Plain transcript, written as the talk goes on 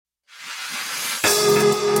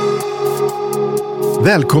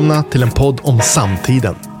Välkomna till en podd om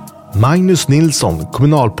samtiden. Magnus Nilsson,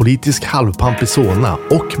 kommunalpolitisk halvpamp i Solna,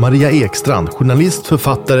 och Maria Ekstrand, journalist,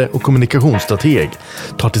 författare och kommunikationsstrateg,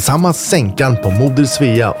 tar tillsammans sänkan på Moder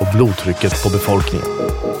Svea och blodtrycket på befolkningen.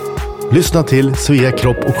 Lyssna till Svea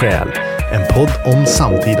kropp och själ, en podd om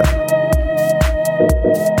samtiden.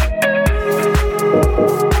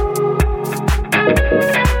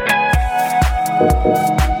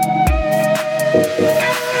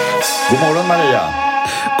 God morgon, Maria.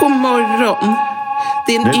 God morgon.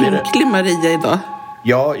 Det är en ynklig Maria idag.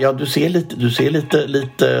 Ja, du ser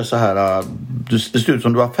lite så här. Det ser ut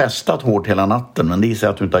som du har festat hårt hela natten, men det gissar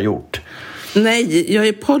jag att du inte har gjort. Nej, jag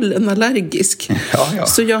är pollenallergisk. Ja.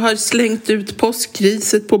 Så jag har slängt ut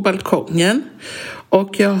påskriset på balkongen.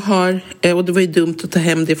 Och det var ju dumt att ta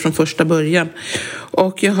hem det från första början.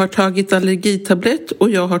 Och jag har tagit allergitablett och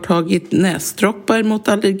jag har tagit näsdroppar mot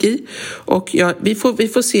allergi. Och vi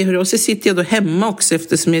får se hur det är. Och så sitter jag då hemma också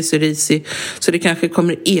eftersom jag är så risig. Så det kanske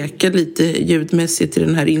kommer eka lite ljudmässigt i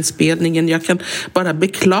den här inspelningen. Jag kan bara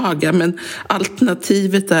beklaga, men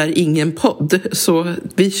alternativet är ingen podd. Så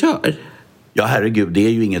vi kör. Ja, herregud, det är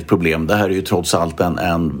ju inget problem. Det här är ju trots allt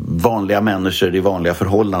en vanliga människor i vanliga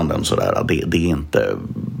förhållanden. Sådär. Det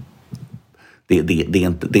är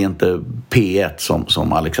inte P1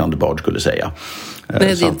 som Alexander Bard skulle säga. Nej,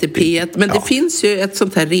 det är inte P1. Men det finns ju ett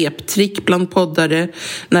sånt här reptrick bland poddare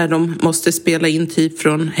när de måste spela in typ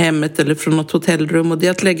från hemmet eller från något hotellrum. Och det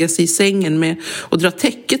är att lägga sig i sängen med och dra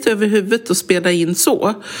täcket över huvudet och spela in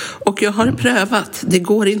så. Och jag har prövat. Det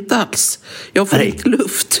går inte alls. Jag får inte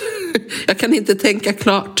luft. Jag kan inte tänka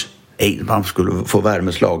klart. Nej, man skulle få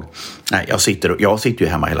värmeslag. Nej, jag sitter ju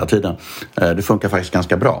hemma hela tiden. Det funkar faktiskt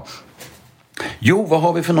ganska bra. Jo, vad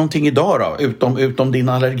har vi för någonting idag då? Utom din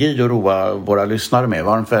allergi och roa våra lyssnare med.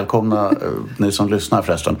 Varmt välkomna ni som lyssnar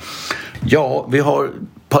förresten. Ja, vi har ett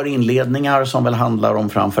par inledningar som väl handlar om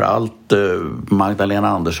framförallt Magdalena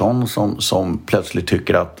Andersson som plötsligt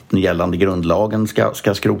tycker att den gällande grundlagen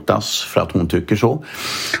ska skrotas för att hon tycker så.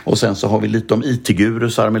 Och sen så har vi lite om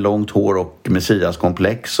IT-gurusar med långt hår och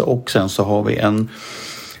messiaskomplex. Och sen så har vi en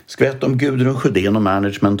skvätt om Gudrun Sjödén och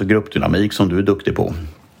management och gruppdynamik som du är duktig på.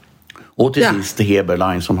 Och till sist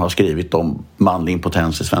Heberlein som har skrivit om manlig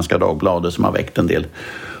impotens i Svenska Dagbladet som har väckt en del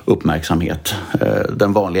uppmärksamhet.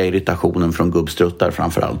 Den vanliga irritationen från gubbstruttar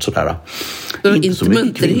framförallt sådär. Inte så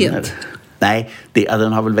munterhet. Kvinnor. Nej,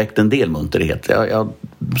 den har väl väckt en del munterhet.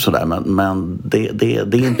 Sådär, men det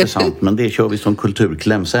är intressant. Men det kör vi som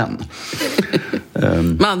kulturkläm sen.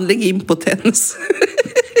 Manlig impotens.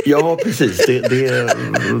 Ja, precis.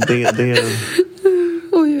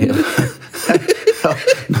 Oj. Ja,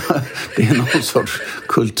 det är någon sorts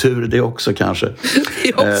kultur det också kanske. Det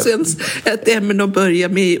är också ett ämne att börja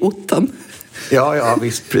med i ottan. Ja,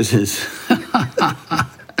 visst, precis.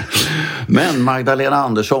 Men Magdalena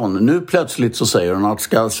Andersson, nu plötsligt så säger hon att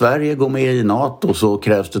ska Sverige gå med i NATO så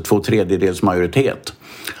krävs det 2/3 majoritet.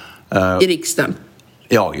 I riksdagen.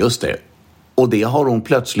 Ja, just det. Och det har hon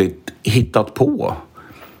plötsligt hittat på.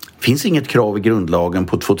 Finns inget krav i grundlagen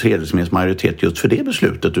på 2/3 majoritet just för det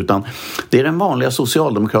beslutet, utan det är den vanliga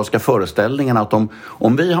socialdemokratiska föreställningen att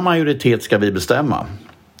om vi har majoritet ska vi bestämma.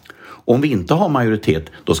 Om vi inte har majoritet,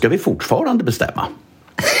 då ska vi fortfarande bestämma.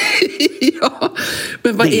 Ja,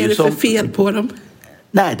 men vad är det för fel på dem?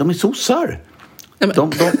 Nej, de är sossar.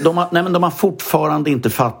 De har fortfarande inte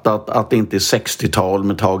fattat att det inte är 60-tal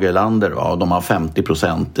med Tage Erlander. Va? De har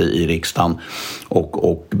 50% i riksdagen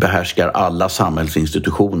och behärskar alla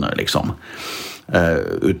samhällsinstitutioner liksom.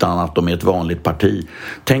 Utan att de är ett vanligt parti.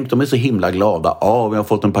 Tänk, de är så himla glada. Vi har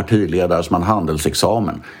fått en partiledare som har en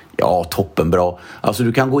handelsexamen. Ja, toppenbra. Alltså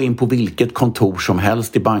du kan gå in på vilket kontor som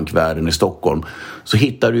helst i bankvärlden i Stockholm, så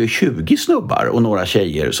hittar du 20 snubbar och några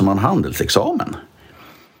tjejer som har en handelsexamen.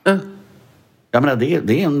 Jag menar,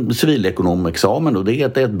 det är en civilekonomexamen och det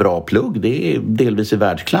är ett bra plugg. Det är delvis i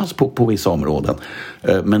världsklass på vissa områden.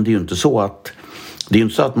 Men det är ju inte så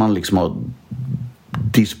att man liksom har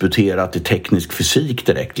disputerat i teknisk fysik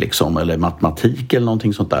direkt liksom, eller matematik eller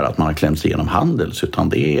någonting sånt där, att man har klämt sig igenom handels, utan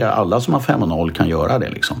det är alla som har 5 och 0 kan göra det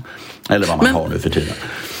liksom. Eller vad man har nu för tiden.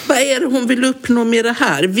 Vad är det hon vill uppnå med det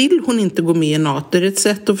här? Vill hon inte gå med i NATO? Är det ett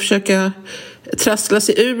sätt att försöka trassla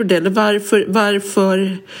sig ur det? Eller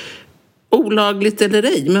varför olagligt eller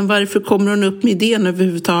ej, men varför kommer hon upp med idén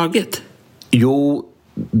överhuvudtaget? Jo,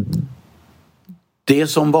 det är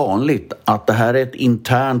som vanligt att det här är ett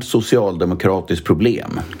internt socialdemokratiskt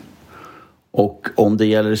problem. Och om det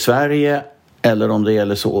gäller Sverige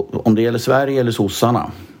eller Sverige eller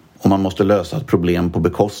sossarna, om man måste lösa ett problem på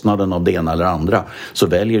bekostnaden av det ena eller andra, så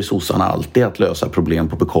väljer sossarna alltid att lösa problem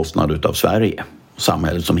på bekostnad utav Sverige.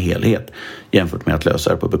 samhället som helhet jämfört med att lösa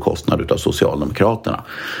det på bekostnad av Socialdemokraterna.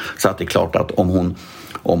 Så att det är klart att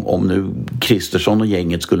om nu Kristersson och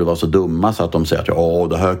gänget skulle vara så dumma så att de säger att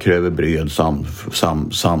det här kräver bred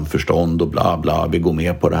samförstånd och bla bla, vi går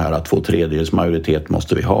med på det här att 2/3 majoritet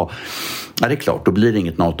måste vi ha. Ja, det är klart, då blir det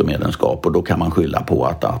inget NATO-medlemskap och då kan man skylla på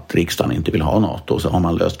att riksdagen inte vill ha NATO och så har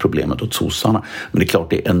man löst problemet åt sossarna. Men det är klart,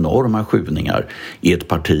 det är enorma skjutningar i ett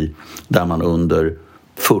parti där man under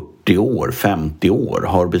 40 år, 50 år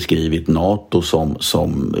har beskrivit NATO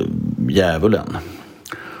som djävulen.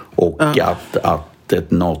 Och att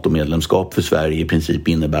ett NATO-medlemskap för Sverige i princip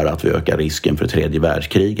innebär att vi ökar risken för tredje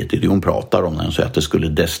världskriget. Det är det hon pratar om när hon säger att det skulle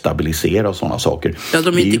destabilisera och sådana saker. Ja,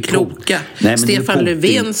 de är inte kloka. Nej, Stefan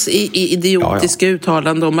Löfvens idiotiska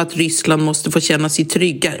uttalande om att Ryssland måste få känna sig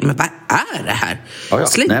trygga. Men vad är det här?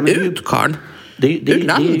 Släpp ut, Karl. Ur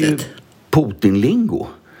landet. Det är ju Putin-lingo.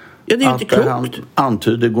 Ja, det är ju inte klokt. Han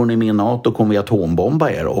antyder, går ni med i NATO kommer vi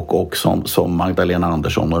atombomba er och som Magdalena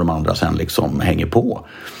Andersson och de andra sen liksom hänger på.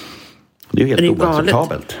 Det är ju helt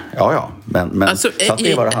oacceptabelt. Ja, men alltså, så att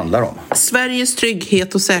det är vad det handlar om. Sveriges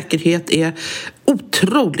trygghet och säkerhet är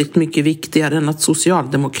otroligt mycket viktigare än att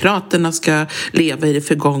Socialdemokraterna ska leva i det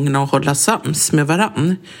förgångna och hålla sams med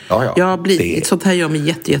varann. Sånt här gör mig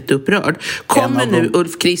jätteupprörd. Kommer nu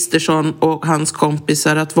Ulf Kristersson och hans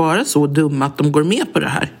kompisar att vara så dumma att de går med på det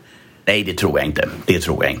här? Nej, det tror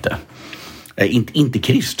jag inte. Inte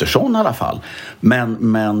Kristersson i alla fall.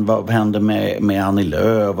 Men vad händer med Annie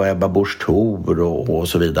Lööf och Ebba Busch Thor och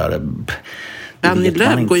så vidare? Annie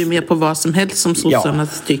Lööf går ju med på vad som helst som sossarna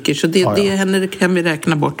tycker. Så det henne kan vi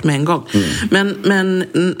räkna bort med en gång.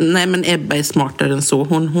 Men Ebba är smartare än så.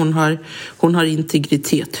 Hon har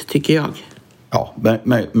integritet, tycker jag. Ja,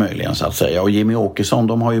 möjligen så att säga. Och Jimmy Åkesson,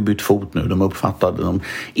 de har ju bytt fot nu. De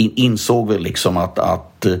insåg väl liksom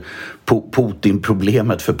att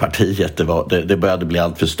Putin-problemet för partiet, det började bli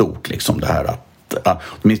allt för stort. Liksom det här att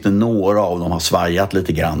åtminstone några av dem har svajat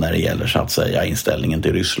lite grann när det gäller så att säga inställningen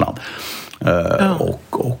till Ryssland.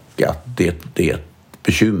 Och att det är ett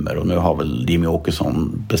bekymmer. Och nu har väl Jimmy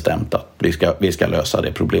Åkesson bestämt att vi ska lösa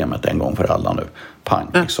det problemet en gång för alla nu. Pang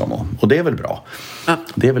liksom. Och det är väl bra.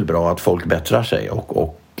 Det är väl bra att folk bättrar sig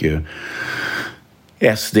och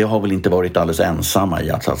SD har väl inte varit alldeles ensamma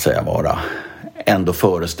i att så att säga vara ändå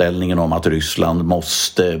föreställningen om att Ryssland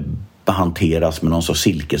måste hanteras med någon sorts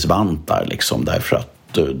silkesvantar liksom, därför att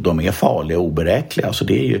de är farliga och oberäkliga. Så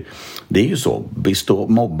det är ju så.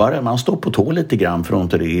 Mobbare, man står på tå lite grann för att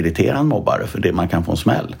inte irritera en mobbare, för det man kan få en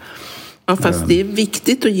smäll. Ja, fast det är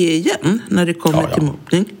viktigt att ge igen när det kommer till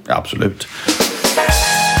mobbning. Ja, absolut.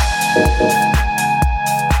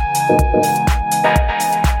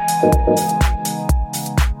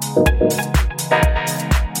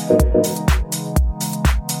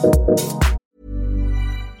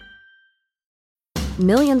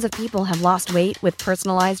 Millions of people have lost weight with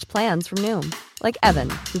personalized plans from Noom. Like Evan,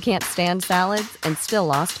 who can't stand salads and still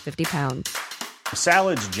lost 50 pounds.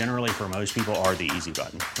 Salads generally for most people are the easy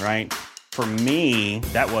button, right? For me,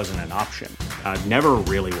 that wasn't an option. I never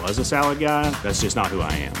really was a salad guy. That's just not who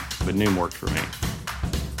I am. But Noom worked for me.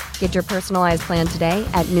 Get your personalized plan today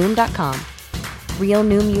at Noom.com. Real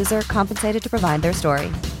Noom user compensated to provide their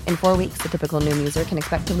story. In 4 weeks, the typical Noom user can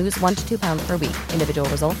expect to lose 1 to 2 pounds per week. Individual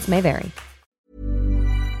results may vary.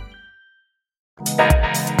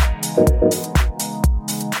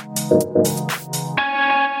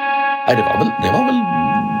 Det var väl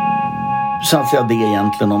så att säga det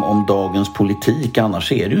egentligen om dagens politik.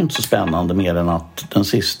 Annars är det ju inte så spännande mer än att den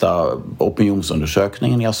sista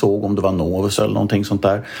opinionsundersökningen jag såg, om det var Novus eller någonting sånt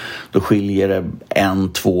där, då skiljer det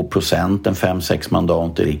 1-2%, 5-6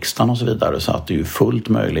 mandat i riksdagen och så vidare, så att det är ju fullt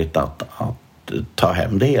möjligt att ta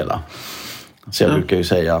hem det hela. Så jag brukar ju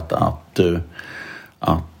säga att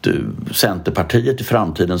Centerpartiet är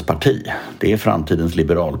framtidens parti. Det är framtidens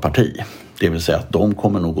liberalparti. Det vill säga att de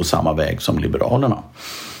kommer nog gå samma väg som Liberalerna.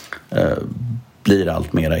 Blir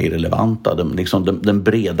allt mer irrelevanta. Den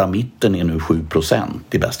breda mitten är nu 7%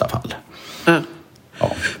 i bästa fall. Ja.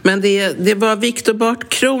 Men det var Viktor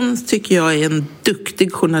Bartkron, tycker jag, är en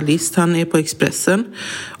duktig journalist. Han är på Expressen.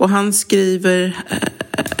 Och han skriver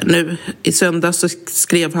nu i söndag, så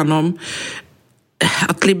skrev han om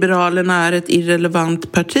att Liberalerna är ett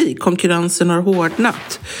irrelevant parti. Konkurrensen har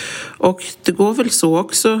hårdnat. Och det går väl så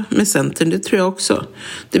också med Centern, det tror jag också.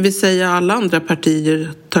 Det vill säga alla andra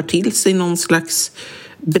partier tar till sig någon slags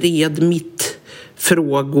bred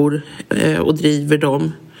mittfrågor och driver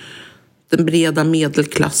dem. Den breda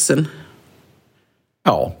medelklassen.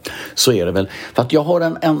 Ja, så är det väl. För att jag har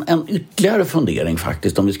en ytterligare fundering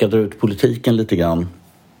faktiskt, om vi ska dra ut politiken lite grann.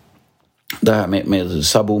 det här med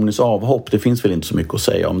Sabonis avhopp, det finns väl inte så mycket att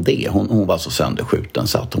säga om det. Hon var så sönderskjuten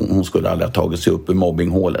så att hon skulle aldrig ha tagit sig upp ur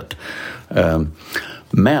mobbinghålet.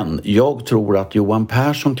 Men jag tror att Johan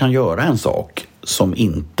Persson kan göra en sak som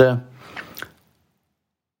inte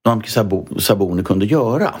Sabuni kunde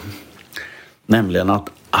göra. Nämligen att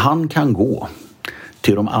han kan gå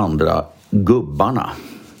till de andra gubbarna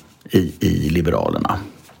i Liberalerna.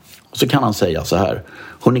 Och så kan han säga så här: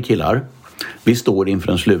 hörni killar, vi står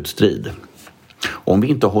inför en slutstrid. Om vi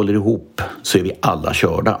inte håller ihop så är vi alla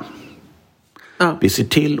körda. Ja. Vi ser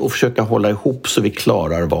till att försöka hålla ihop så vi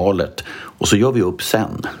klarar valet. Och så gör vi upp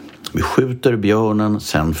sen. Vi skjuter björnen,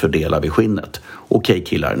 sen fördelar vi skinnet. Okej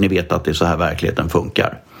killar, ni vet att det är så här verkligheten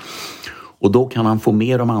funkar. Och då kan han få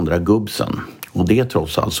med de andra gubbsen. Och det är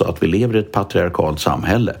trots alltså att vi lever i ett patriarkalt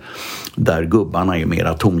samhälle där gubbarna är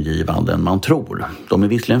mera tongivande än man tror. De är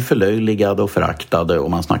visserligen förlöjligade och föraktade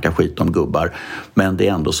och man snackar skit om gubbar, men det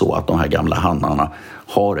är ändå så att de här gamla hannarna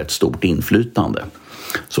har ett stort inflytande.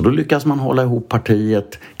 Så då lyckas man hålla ihop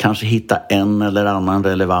partiet, kanske hitta en eller annan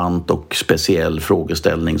relevant och speciell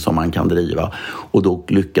frågeställning som man kan driva, och då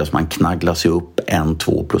lyckas man knaggla sig upp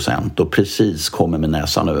 1-2% och precis kommer med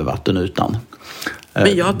näsan över vattenytan.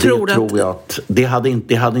 Men jag tror att det hade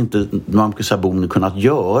inte Nyamko Sabuni kunnat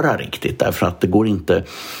göra riktigt, därför att det går inte,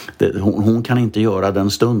 hon kan inte göra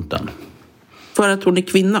den stunden. För att hon är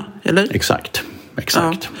kvinna, eller? Exakt.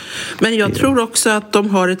 Ja. Men jag tror också att de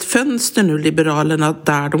har ett fönster nu, Liberalerna,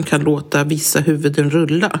 där de kan låta vissa huvuden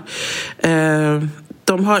rulla.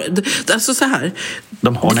 De har, alltså så här.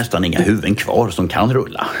 De har nästan inga huvuden kvar som kan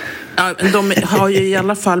rulla. Ja, de har ju i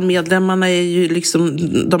alla fall, medlemmarna är ju liksom,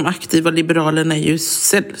 de aktiva liberalerna är ju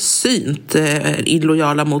sällsynt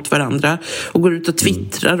illojala mot varandra och går ut och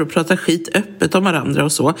twittrar och pratar skit öppet om varandra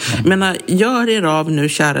och så. Men gör er av nu,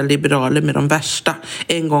 kära liberaler, med de värsta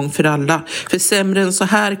en gång för alla. För sämre än så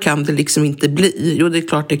här kan det liksom inte bli. Jo, det är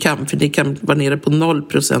klart det kan, för det kan vara nere på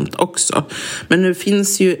 0% också. Men nu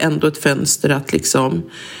finns ju ändå ett fönster att liksom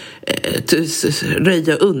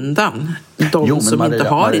röja undan de som inte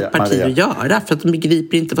har ett parti att göra, för att de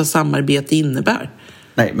begriper inte vad samarbete innebär.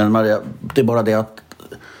 Nej, men Maria, det är bara det att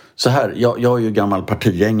så här, jag är ju gammal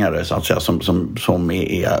partigängare så att säga, som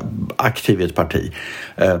är aktiv i ett parti.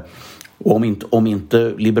 Och om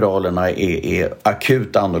inte Liberalerna är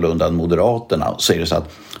akut annorlunda än Moderaterna, så är det så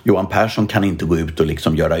att Johan Persson kan inte gå ut och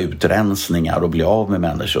liksom göra utrensningar och bli av med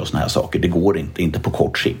människor och såna här saker. Det går inte på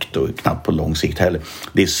kort sikt och knappt på lång sikt heller.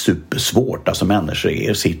 Det är supersvårt. Alltså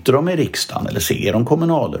människor sitter de i riksdagen eller ser de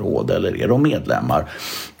kommunalråd eller är de medlemmar,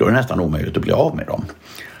 då är det nästan omöjligt att bli av med dem.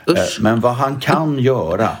 Men vad han kan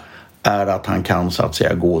göra är att han kan så att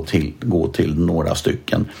säga gå till några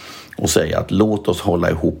stycken och säga att låt oss hålla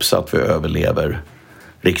ihop så att vi överlever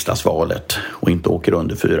riksdagsvalet och inte åker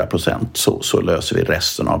under 4%, så löser vi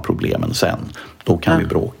resten av problemen sen. Då kan vi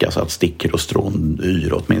bråka så att sticker och strån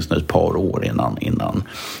yr åtminstone ett par år innan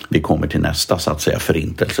vi kommer till nästa så att säga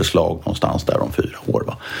förintelseslag någonstans där om 4 år.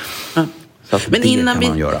 Va? Men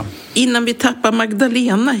innan vi tappar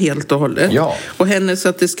Magdalena helt och hållet och henne så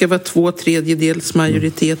att det ska vara 2/3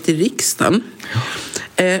 majoritet i riksdagen.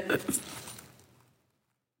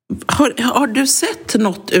 Har du sett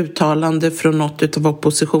något uttalande från något av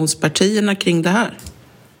oppositionspartierna kring det här?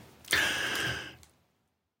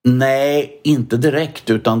 Nej, inte direkt,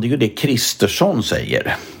 utan det är ju det Kristersson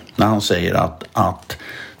säger. När han säger att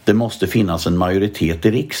det måste finnas en majoritet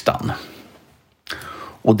i riksdagen.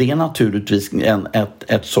 Och det är naturligtvis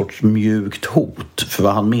ett sorts mjukt hot. För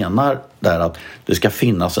vad han menar är att det ska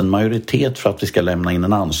finnas en majoritet för att vi ska lämna in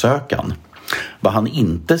en ansökan. Vad han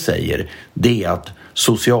inte säger, det är att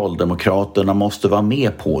Socialdemokraterna måste vara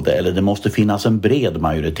med på det, eller det måste finnas en bred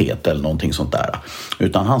majoritet eller någonting sånt där.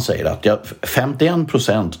 Utan han säger att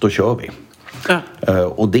 51%, då kör vi.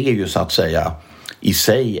 Och det är ju så att säga i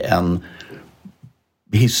sig en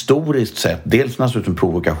historiskt sett, dels naturligtvis en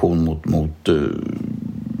provokation mot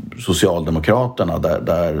Socialdemokraterna,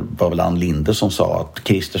 där var väl Ann Linde som sa att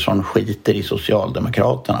Kristersson skiter i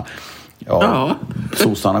Socialdemokraterna. Ja.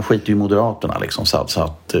 Sossarna skiter i Moderaterna liksom, så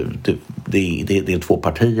att det är 2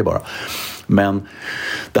 partier bara. Men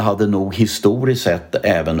det hade nog historiskt sett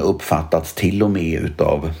även uppfattats till och med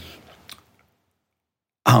utav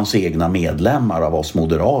hans egna medlemmar, av oss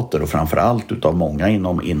moderater och framförallt utav många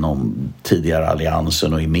inom tidigare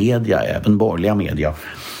alliansen och i media, även borgerliga media,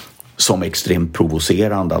 som extremt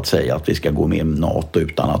provocerande att säga att vi ska gå med i NATO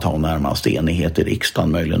utan att ha närmast enighet i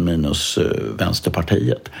riksdagen, möjligen minus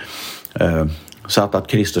Vänsterpartiet. Så att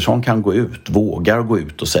Kristersson kan vågar gå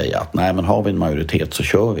ut och säga att nej, men har vi en majoritet så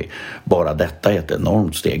kör vi. Bara detta är ett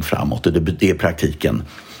enormt steg framåt. Det är praktiken,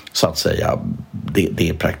 så att säga, det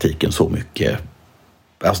är praktiken så mycket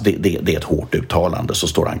Alltså det är ett hårt uttalande, så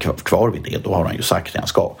står han kvar vid det. Då har han ju sagt det han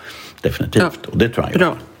ska. Definitivt. Ja. Och det tror han gör.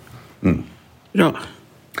 Bra. Bra.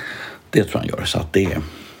 Det tror han gör. Så att det är...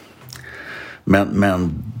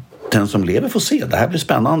 Men den som lever får se. Det här blir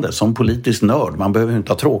spännande. Som politisk nörd, man behöver ju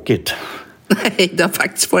inte ha tråkigt. Nej, det har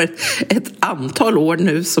faktiskt varit ett antal år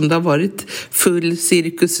nu som det har varit full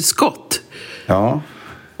cirkusskott. Ja.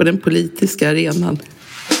 På den politiska arenan.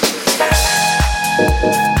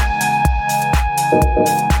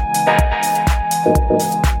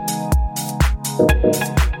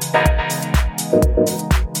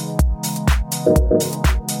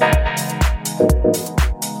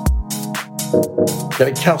 Ska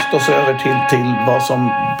vi kasta oss över till vad som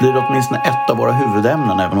blir åtminstone ett av våra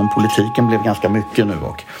huvudämnen, även om politiken blev ganska mycket nu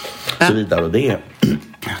och så vidare. Och det är,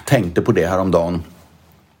 jag tänkte på det här om dagen.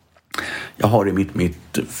 Jag har i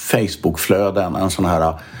mitt Facebook-flöde en sån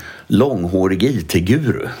här långhårig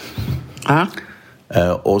IT-guru.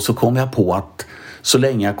 Och så kom jag på att så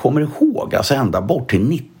länge jag kommer ihåg, alltså ända bort till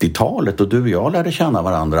 90-talet och du och jag lärde känna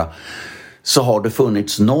varandra, så har det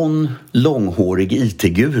funnits någon långhårig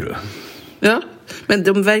IT-guru. Ja, men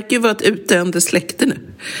de verkar ju vara ett utdöende släkte nu.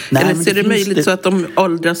 Nej, eller så är det möjligt så att de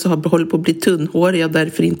åldras och håller på att bli tunnhåriga och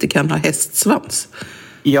därför inte kan ha hästsvans.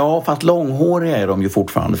 Ja, fast långhåriga är de ju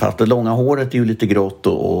fortfarande. Fast det långa håret är ju lite grått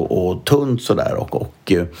och tunt sådär.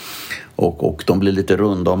 Och de blir lite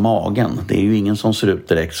runda om magen. Det är ju ingen som ser ut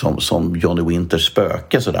direkt som Johnny Winters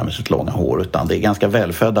spöke sådär med sitt långa hår. Utan det är ganska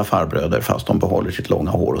välfödda farbröder fast de behåller sitt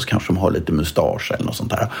långa hår. Och så kanske de har lite mustasch eller något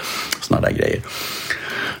sånt där. Såna där grejer.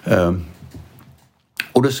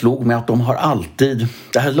 Och det slog mig att de har alltid...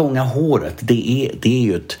 Det här långa håret, det är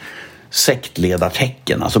ju ett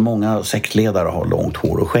sektledartecken. Alltså många sektledare har långt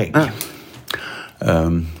hår och skägg.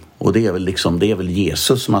 Och det är väl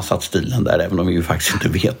Jesus som har satt stilen där. Även om vi ju faktiskt inte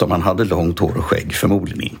vet om han hade långt hår och skägg.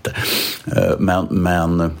 Förmodligen inte.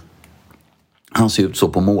 Men han ser ut så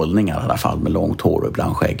på målningar i alla fall. Med långt hår och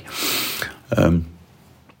ibland skägg.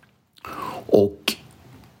 Och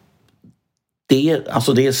det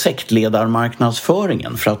är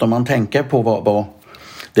sektledarmarknadsföringen. För att om man tänker på vad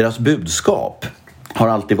deras budskap har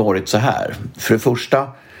alltid varit så här. För det första,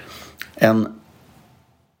 en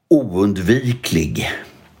oundviklig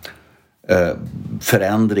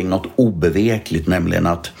förändring, något obevekligt, nämligen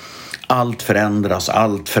att allt förändras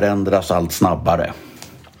allt snabbare.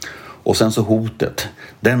 Och sen så hotet,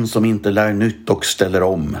 den som inte lär nytt och ställer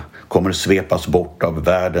om kommer svepas bort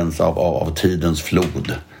av tidens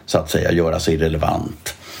flod, så att säga, göra sig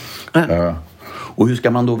relevant. Och hur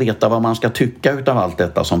ska man då veta vad man ska tycka utav allt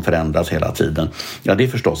detta som förändras hela tiden? Ja, det är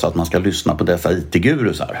förstås att man ska lyssna på dessa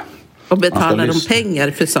IT-gurusar. Och betala dem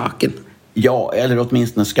pengar för saken. Ja, eller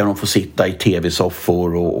åtminstone ska de få sitta i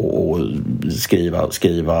tv-soffor och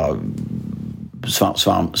skriva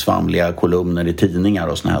svamliga kolumner i tidningar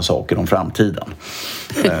och såna här saker om framtiden.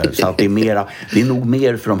 Så att det är nog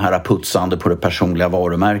mer för de här putsande på det personliga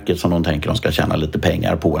varumärket som de tänker de ska tjäna lite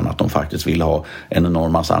pengar på, än att de faktiskt vill ha en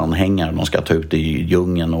enorm massa anhängare de ska ta ut i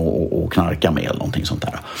djungeln och knarka med eller någonting sånt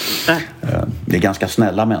där. Det är ganska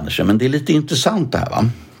snälla människor, men det är lite intressant det här, va?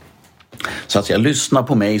 Så att jag lyssnar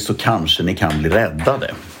på mig så kanske ni kan bli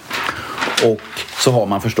räddade. Och så har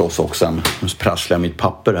man förstås också nu prasslar jag mitt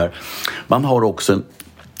papper här. Man har också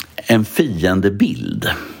en fiendebild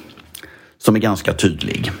som är ganska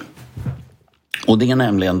tydlig. Och det är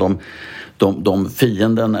nämligen de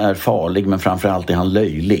fienden är farlig, men framförallt är han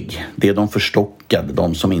löjlig. Det är de förstockade,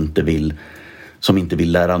 de som inte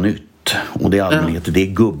vill lära nytt. Och det är allmänhet, det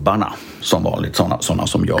är gubbarna som vanligt, såna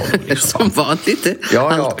som jag. Som vanligt,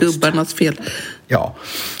 allt gubbarnas fel. Ja,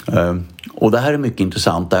 och det här är mycket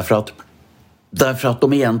intressant därför att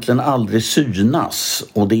de egentligen aldrig synas,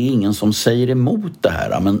 och det är ingen som säger emot det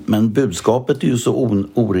här, men budskapet är ju så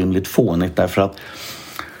orimligt fånigt, därför att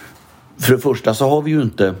för det första så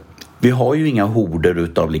har ju inga horder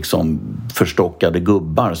utav liksom förstockade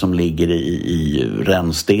gubbar som ligger i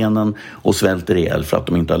rännstenen och svälter ihjäl för att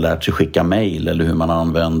de inte har lärt sig skicka mejl eller hur man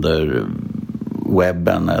använder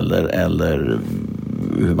webben eller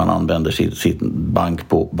hur man använder sitt bank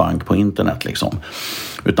på internet liksom.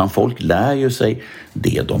 Utan folk lär ju sig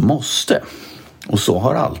det de måste. Och så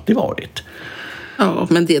har det alltid varit. Ja,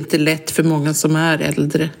 men det är inte lätt för många som är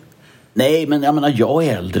äldre. Nej, men jag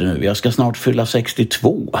är äldre nu. Jag ska snart fylla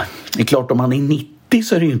 62. Det är klart, om man är 90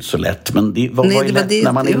 så är det ju inte så lätt. Men vad är lätt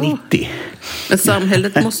när man är 90? Men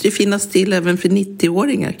samhället måste ju finnas till även för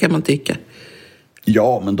 90-åringar, kan man tycka.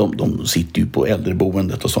 Ja, men de sitter ju på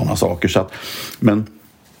äldreboendet och sådana saker. Så att, men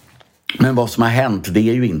vad som har hänt, det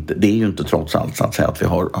är ju inte trots allt så att säga att vi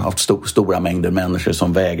har haft stora mängder människor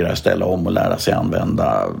som vägrar ställa om och lära sig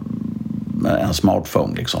använda en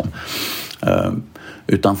smartphone liksom.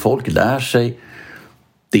 Utan folk lär sig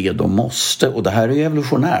det de måste. Och det här är ju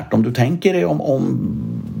evolutionärt. Om du tänker dig om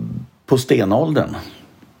på stenåldern.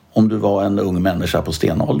 Om du var en ung människa på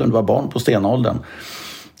stenåldern. Du var barn på stenåldern.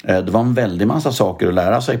 Det var en väldig massa saker att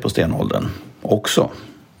lära sig på stenåldern också.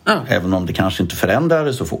 Även om det kanske inte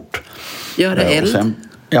förändrades så fort. Göra eld.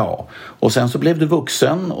 Och sen så blev du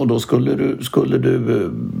vuxen och då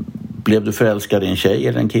blev du förälskad i en tjej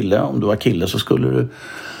eller en kille. Om du var kille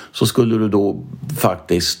så skulle du då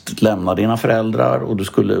faktiskt lämna dina föräldrar och du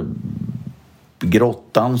skulle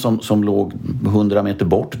grottan som låg 100 meter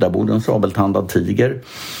bort, där bodde en sabeltandad tiger.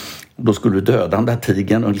 Då skulle du döda den där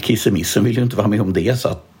tigern och kissemissen ville ju inte vara med om det, så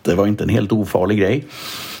att det var inte en helt ofarlig grej.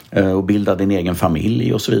 Och bilda din egen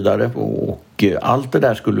familj och så vidare. Och allt det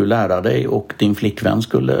där skulle du lära dig, och din flickvän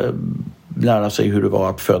skulle lära sig hur det var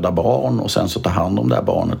att föda barn och sen så ta hand om det här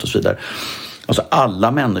barnet och så vidare. Alltså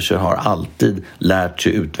alla människor har alltid lärt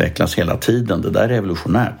sig utvecklas hela tiden. Det där är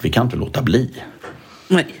revolutionärt. Vi kan inte låta bli.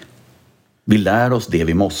 Nej. Vi lär oss det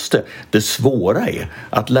vi måste. Det svåra är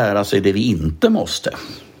att lära sig det vi inte måste.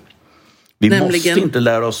 Vi måste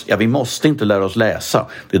inte lära oss läsa.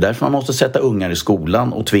 Det är därför man måste sätta ungar i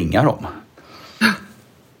skolan och tvinga dem.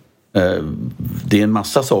 Det är en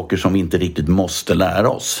massa saker som vi inte riktigt måste lära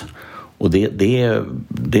oss. Och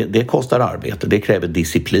det kostar arbete. Det kräver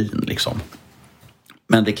disciplin liksom.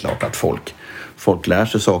 Men det är klart att folk lär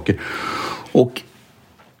sig saker. Och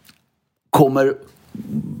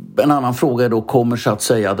en annan fråga är då, kommer så att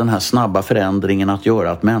säga den här snabba förändringen att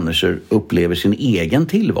göra att människor upplever sin egen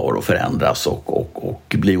tillvaro förändras och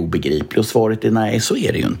blir obegriplig? Och svaret är nej, så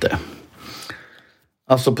är det ju inte.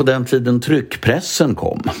 Alltså på den tiden tryckpressen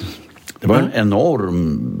kom, det var en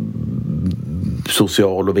enorm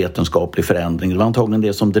social och vetenskaplig förändring. Det var antagligen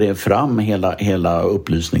det som drev fram hela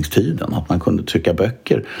upplysningstiden, att man kunde trycka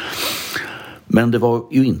böcker. Men det var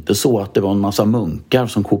ju inte så att det var en massa munkar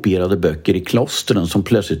som kopierade böcker i klostren som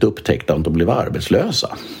plötsligt upptäckte att de blev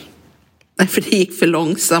arbetslösa. Nej, för det gick för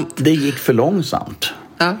långsamt. Det gick för långsamt.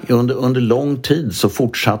 Ja. Under lång tid så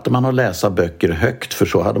fortsatte man att läsa böcker högt, för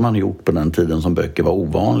så hade man gjort på den tiden som böcker var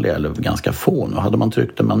ovanliga eller ganska få. Nu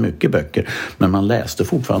tryckte man mycket böcker, men man läste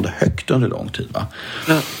fortfarande högt under lång tid. Va?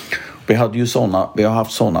 Ja. Vi har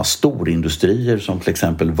haft sådana storindustrier som till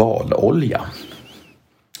exempel valolja,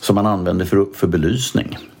 som man använde för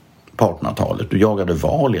belysning på 1800-talet. Du jagade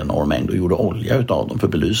val i enorm mängd och gjorde olja utav dem för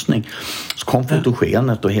belysning. Så kom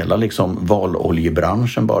fotogenet och hela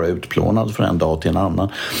valoljebranschen bara utplånad från en dag till en annan.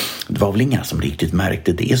 Det var väl inga som riktigt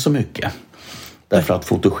märkte det så mycket. Därför att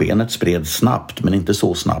fotogenet spreds snabbt, men inte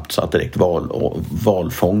så snabbt så att direkt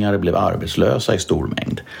valfångare blev arbetslösa i stor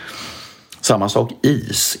mängd. Samma sak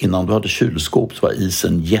is. Innan du hade kylskåp så var is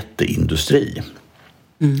en jätteindustri.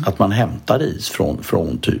 Mm. Att man hämtade is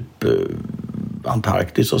från typ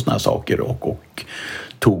Antarktis och såna här saker och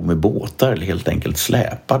tog med båtar eller helt enkelt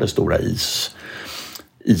släpade stora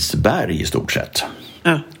isberg i stort sett.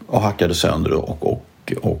 Ja. Och hackade sönder och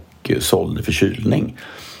sålde för kylning.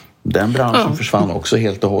 Den branschen försvann också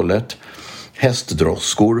helt och hållet.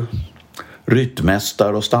 Hästdroskor,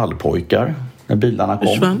 ryttmästar och stallpojkar när bilarna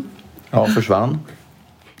kom. Försvann.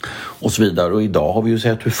 Och så vidare. Och idag har vi ju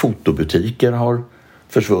sett hur fotobutiker har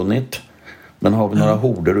försvunnit. Men har vi några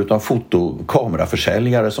horder utav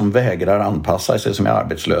fotokameraförsäljare som vägrar anpassa sig, som är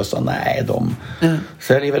arbetslösa? Nej, de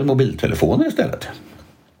säljer väl mobiltelefoner istället.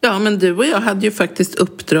 Ja, men du och jag hade ju faktiskt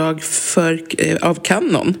uppdrag av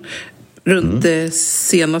Canon runt det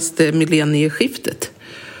senaste millennieskiftet.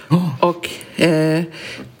 Och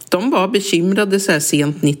de var bekymrade så här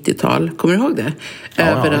sent 90-tal, kommer du ihåg det?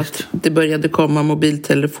 Över att det började komma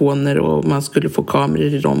mobiltelefoner och man skulle få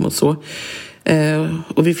kameror i dem och så.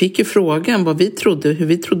 Och vi fick ju frågan hur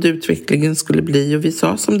vi trodde utvecklingen skulle bli, och vi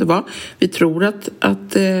sa som det var. Vi tror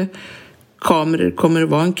att kameror kommer att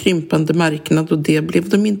vara en krympande marknad, och det blev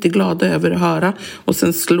de inte glada över att höra. Och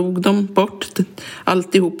sen slog de bort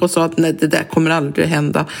alltihop och sa att nej, det där kommer aldrig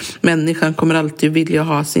hända. Människan kommer alltid vilja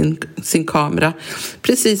ha sin kamera.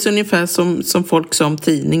 Precis ungefär som folk sa om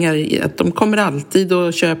tidningar, att de kommer alltid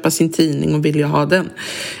att köpa sin tidning och vilja ha den.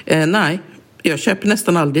 Nej, jag köper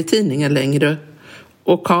nästan aldrig tidningar längre,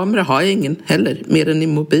 och kamera har jag ingen heller, mer än i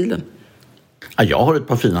mobilen. Ja, jag har ett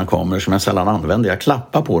par fina kameror som jag sällan använder. Jag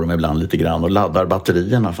klappar på dem ibland lite grann och laddar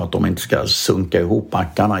batterierna för att de inte ska sunka ihop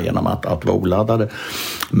backarna genom att vara oladdade.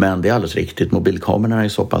 Men det är alldeles riktigt, mobilkamerorna är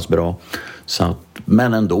så pass bra. Så att,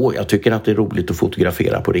 men ändå, jag tycker att det är roligt att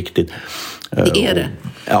fotografera på riktigt. Det är det.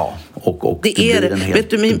 Och det är det. Vet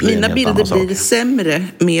du, mina bilder blir sämre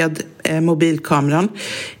med mobilkameran.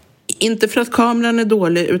 Inte för att kameran är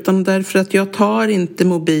dålig, utan därför att jag tar inte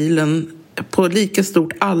mobilen på lika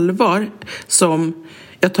stort allvar som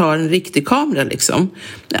jag tar en riktig kamera liksom.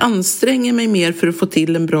 Jag anstränger mig mer för att få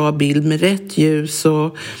till en bra bild med rätt ljus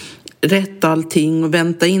och rätt allting och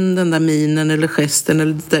vänta in den där minen eller gesten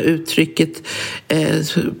eller det där uttrycket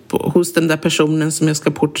hos den där personen som jag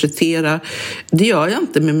ska porträttera. Det gör jag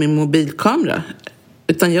inte med min mobilkamera.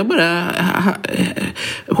 Utan jag bara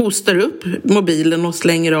hostar upp mobilen och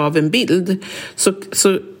slänger av en bild. Så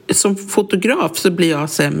som fotograf så blir jag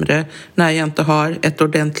sämre när jag inte har ett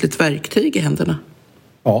ordentligt verktyg i händerna.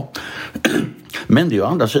 Ja, men det är ju å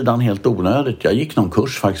andra sidan helt onödigt. Jag gick någon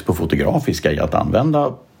kurs faktiskt på fotografiska i att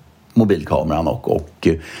använda mobilkameran och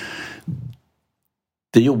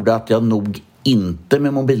det gjorde att jag nog inte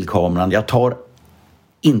med mobilkameran, jag tar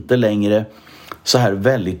inte längre så här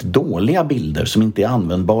väldigt dåliga bilder som inte är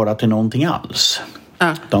användbara till någonting alls.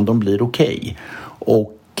 Utan de blir okej.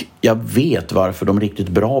 Och jag vet varför de riktigt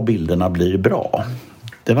bra bilderna blir bra.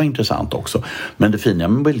 Det var intressant också. Men det fina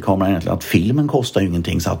med mobilkameran är egentligen att filmen kostar ju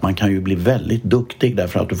ingenting, så att man kan ju bli väldigt duktig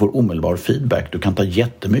därför att du får omedelbar feedback. Du kan ta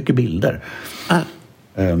jättemycket bilder.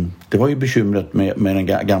 Det var ju bekymret med den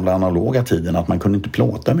gamla analoga tiden, att man kunde inte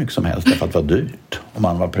plåta mycket som helst därför att det var dyrt om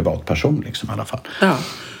man var privatperson liksom, i alla fall. Ja,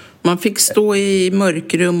 man fick stå i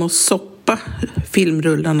mörkrum och soppa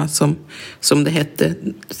filmrullarna som det hette.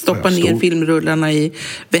 Stoppa ner filmrullarna i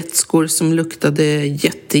vätskor som luktade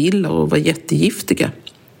jätteilla och var jättegiftiga.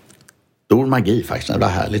 Stor magi faktiskt, det var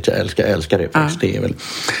härligt, jag älskar det faktiskt. Det är väl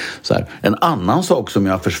så här. En annan sak som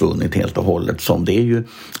jag har försvunnit helt och hållet, som det är ju,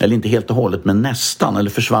 eller inte helt och hållet men nästan, eller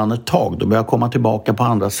försvann ett tag, då börjar jag komma tillbaka på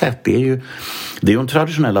andra sätt, det är ju de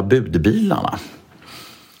traditionella budbilarna.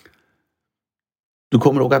 Du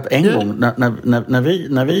kommer ihåg att en gång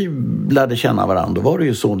när vi lärde känna varandra, då var det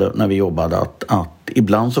ju så när vi jobbade att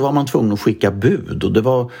ibland så var man tvungen att skicka bud, och det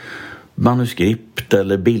var manuskript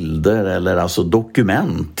eller bilder eller alltså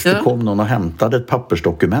dokument. Ja. Det kom någon och hämtade ett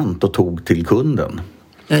pappersdokument och tog till kunden.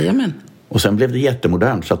 Jajamän. Och sen blev det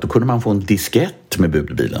jättemodernt, så att då kunde man få en diskett med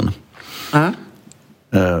budbilen. Ja.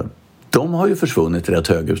 De har ju försvunnit i rätt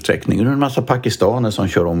hög utsträckning. Nu är det en massa pakistaner som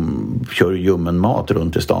kör ljummen mat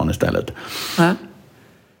runt i stan istället. Ja.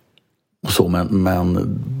 Och så, men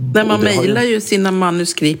när man mejlar ju sina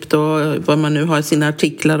manuskript och vad man nu har, sina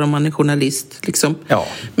artiklar om man är journalist liksom. Ja.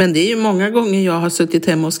 Men det är ju många gånger jag har suttit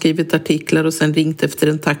hemma och skrivit artiklar och sen ringt efter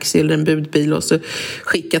en taxi eller en budbil och så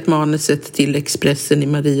skickat manuset till Expressen i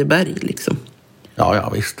Marieberg liksom.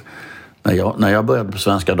 Ja visst. När jag började på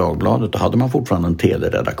Svenska Dagbladet, då hade man fortfarande en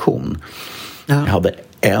teleredaktion. Ja. Jag hade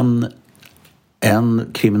en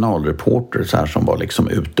kriminalreporter så här, som var liksom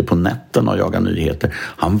ute på nätten och jagade nyheter.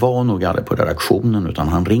 Han var nog aldrig på redaktionen, utan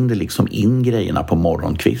han ringde liksom in grejerna på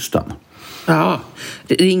morgonkvisten. Ja,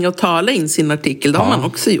 ringa och tala in sin artikel, det har man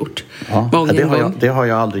också gjort. Ja. Det har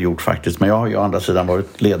jag aldrig gjort faktiskt, men jag har ju å andra sidan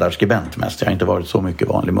varit ledarskribent mest. Jag har inte varit så mycket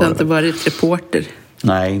vanlig morgon. Du har inte varit reporter?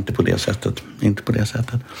 Nej, inte på det sättet.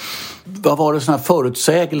 Vad var det såna här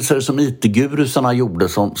förutsägelser som IT-gurusarna gjorde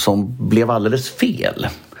som blev alldeles fel?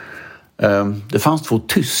 Det fanns 2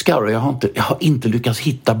 tyskar och jag har inte lyckats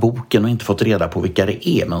hitta boken och inte fått reda på vilka det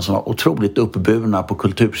är, men som var otroligt uppburna på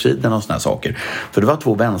kultursidan och såna här saker. För det var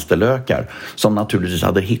 2 vänsterlökar som naturligtvis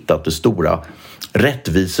hade hittat det stora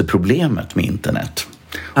rättviseproblemet med internet.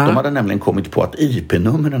 De hade nämligen kommit på att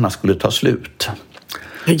IP-numren skulle ta slut.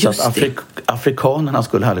 Så att afrikanerna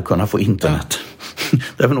skulle aldrig kunna få internet.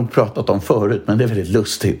 Det har vi nog pratat om förut, men det är väldigt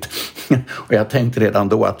lustigt. Och jag tänkte redan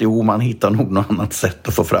då att man hittar nog något annat sätt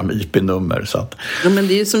att få fram IP-nummer. Så att... Ja, men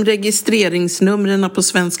det är ju som registreringsnumren på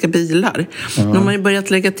svenska bilar. Nu har man ju börjat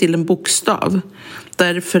lägga till en bokstav.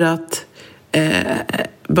 Därför att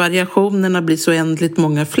variationerna blir så ändligt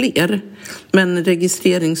många fler. Men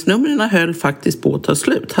registreringsnumren höll faktiskt på att ta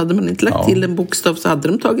slut. Hade man inte lagt till en bokstav så hade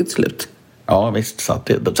de tagit slut. Ja visst, så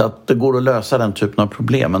att det går att lösa den typen av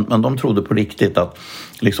problem. Men de trodde på riktigt att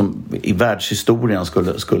liksom, i världshistorien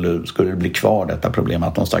skulle det bli kvar detta problem,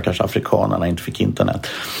 att de stackars afrikanerna inte fick internet.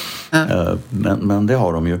 Men det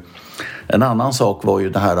har de ju. En annan sak var ju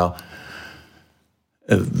det här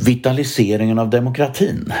vitaliseringen av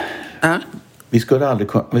demokratin. Vi skulle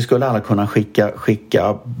aldrig kunna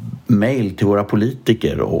skicka mejl till våra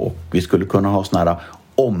politiker, och vi skulle kunna ha såna här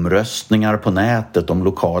omröstningar på nätet om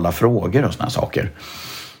lokala frågor och såna saker.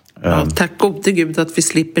 Ja, tack gode Gud att vi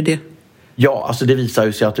slipper det. Ja, alltså det visar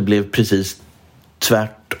ju sig att det blev precis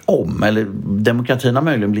tvärtom. Eller demokratin har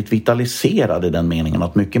möjligen blivit vitaliserad i den meningen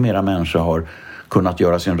att mycket mera människor har kunnat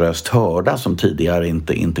göra sin röst hörda som tidigare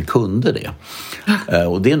inte kunde det.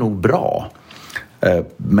 Och det är nog bra.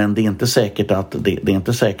 Men det är inte säkert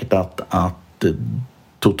att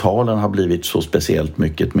totalen har blivit så speciellt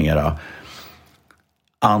mycket mera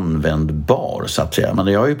användbar, så att säga. Men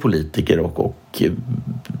jag är ju politiker och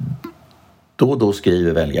då och då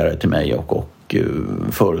skriver väljare till mig och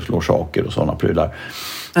föreslår saker och sådana prylar.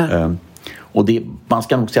 Och man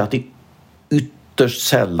ska nog säga att det är ytterst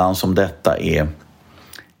sällan som detta är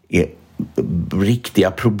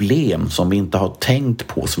riktiga problem som vi inte har tänkt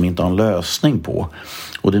på, som vi inte har en lösning på.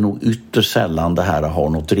 Och det är nog ytterst sällan det här har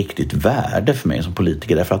något riktigt värde för mig som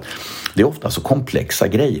politiker, därför att det är ofta så komplexa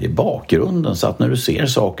grejer i bakgrunden, så att när du ser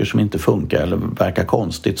saker som inte funkar eller verkar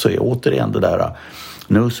konstigt, så är återigen det där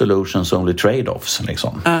no solutions, only trade-offs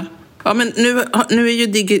liksom. Ja, men nu är ju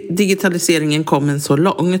digitaliseringen kommit så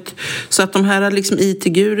långt så att de här liksom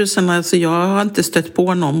IT-gurusarna, alltså jag har inte stött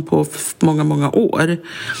på någon på många år.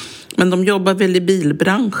 Men de jobbar väl i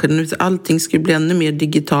bilbranschen. Allting ska bli ännu mer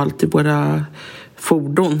digitalt i våra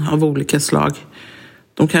fordon av olika slag.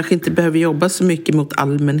 De kanske inte behöver jobba så mycket mot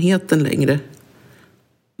allmänheten längre.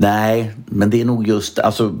 Nej, men det är nog just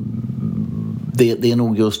det är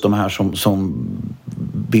nog just de här som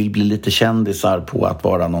vill bli lite kändisar på att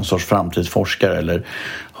vara någon sorts framtidsforskare eller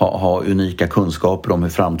ha unika kunskaper om hur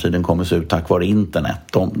framtiden kommer se ut tack vare internet.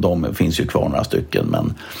 De finns ju kvar några stycken,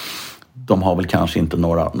 men de har väl kanske inte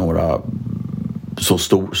några så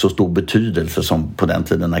stor betydelse som på den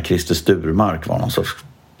tiden när Christer Sturmark var någon sorts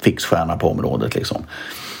fixstjärna på området liksom.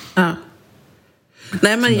 Ja.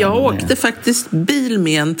 Nej, men jag åkte faktiskt bil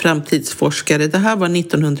med en framtidsforskare. Det här var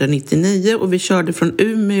 1999 och vi körde från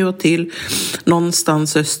Umeå till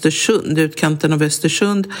någonstans Östersund, utkanten av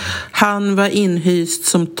Östersund. Han var inhyrd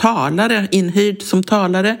som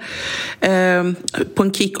talare på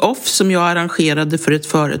en kick-off som jag arrangerade för ett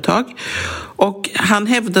företag. Och han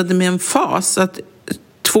hävdade med en fas att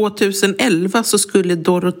 2011 så skulle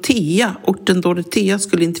orten Dorotea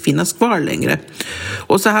skulle inte finnas kvar längre.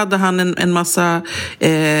 Och så hade han en massa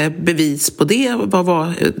bevis på det.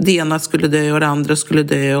 Det ena skulle dö och det andra skulle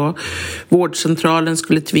dö. Och vårdcentralen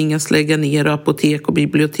skulle tvingas lägga ner, och apotek och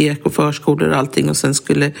bibliotek och förskolor och allting. Och sen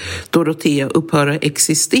skulle Dorotea upphöra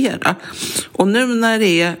existera. Och nu när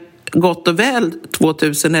det är gott och väl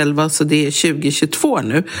 2011, så det är 2022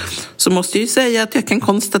 nu, så måste jag ju säga att jag kan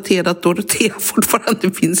konstatera att Dorotea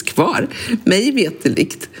fortfarande finns kvar, mig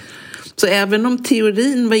veterligt. Så även om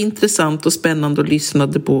teorin var intressant och spännande att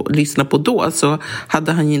lyssna på då, så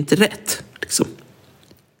hade han ju inte rätt liksom.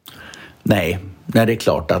 Nej, det är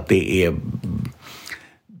klart att det är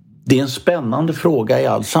en spännande fråga i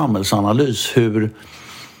all samhällsanalys, hur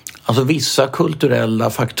alltså vissa kulturella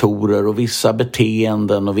faktorer och vissa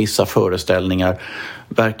beteenden och vissa föreställningar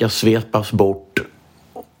verkar svepas bort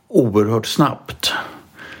oerhört snabbt.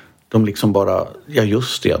 De liksom bara, ja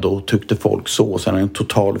just det, då tyckte folk så. Sen är det en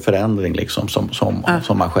total förändring liksom som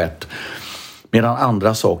har skett. Medan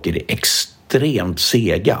andra saker är extremt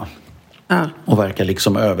sega. Och verkar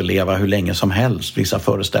liksom överleva hur länge som helst. Vissa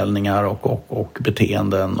föreställningar och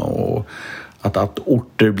beteenden. Och att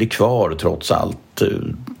orter blir kvar trots allt.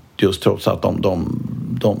 Just trots att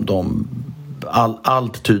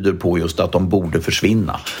allt tyder på just att de borde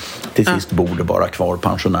försvinna. Till sist borde bara kvar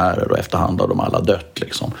pensionärer och efterhand har de alla dött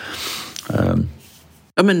liksom.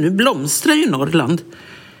 Ja, men nu blomstrar ju Norrland.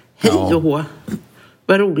 Hej och hå.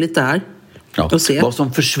 Vad roligt det är att se. Vad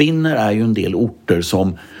som försvinner är ju en del orter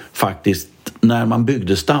som faktiskt, när man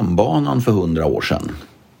byggde stambanan för 100 år sedan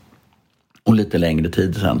och lite längre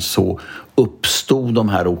tid sedan, så uppstod de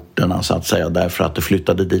här orterna så att säga därför att det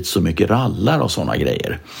flyttade dit så mycket rallar och sådana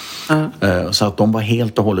grejer. Så att de var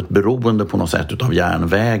helt och hållet beroende på något sätt utav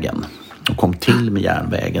järnvägen. De kom till med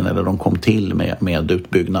järnvägen, eller de kom till med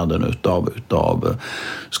utbyggnaden utav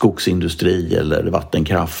skogsindustri eller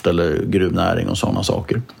vattenkraft eller gruvnäring och sådana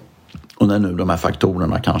saker. Och när nu de här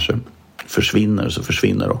faktorerna kanske försvinner, så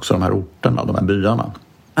försvinner också de här orterna, de här byarna.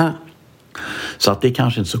 Så att det är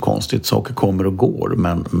kanske inte så konstigt, saker kommer och går,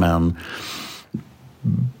 men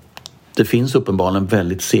det finns uppenbarligen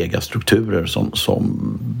väldigt sega strukturer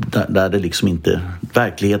som där det liksom inte,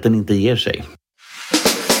 verkligheten inte ger sig.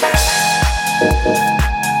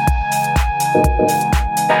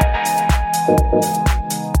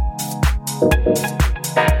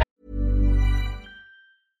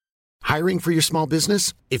 Hiring for your small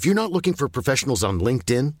business? If you're not looking for professionals on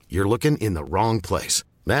LinkedIn, you're looking in the wrong place.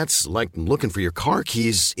 That's like looking for your car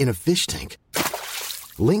keys in a fish tank.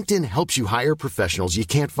 LinkedIn helps you hire professionals you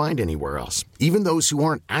can't find anywhere else, even those who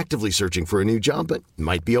aren't actively searching for a new job but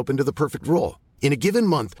might be open to the perfect role. In a given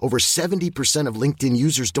month, over 70% of LinkedIn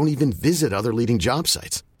users don't even visit other leading job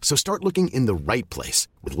sites. So start looking in the right place.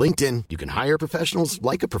 With LinkedIn, you can hire professionals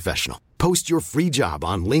like a professional. Post your free job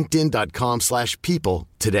on linkedin.com/people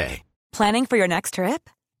today. Planning for your next trip?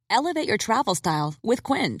 Elevate your travel style with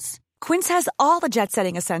Quince. Quince has all the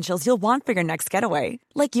jet-setting essentials you'll want for your next getaway,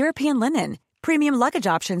 like European linen, premium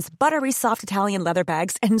luggage options, buttery soft Italian leather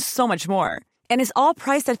bags, and so much more. and is all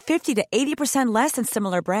priced at 50 to 80% less than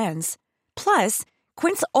similar brands. Plus,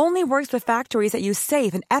 Quince only works with factories that use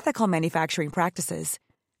safe and ethical manufacturing practices.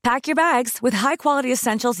 Pack your bags with high-quality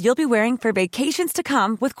essentials you'll be wearing for vacations to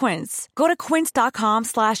come with Quince. Go to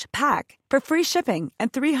quince.com/pack for free shipping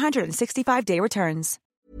and 365-day returns.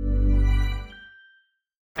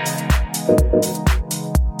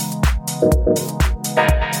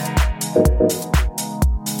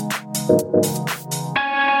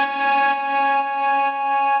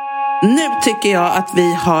 Nu tycker jag att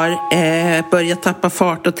vi har börjat tappa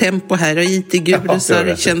fart och tempo här och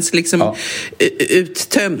IT-gurusar känns liksom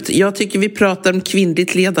uttömt. Jag tycker vi pratar om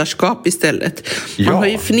kvinnligt ledarskap istället. Man har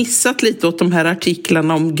ju fnissat lite åt de här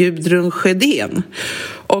artiklarna om Gudrun Sjödén.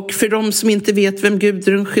 Och för de som inte vet vem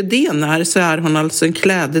Gudrun Sjödén är så är hon alltså en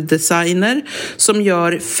kläddesigner som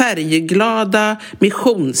gör färgglada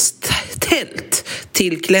missionstält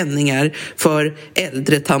till klänningar för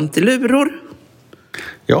äldre tanteluror.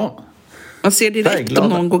 Ja. Man ser direkt om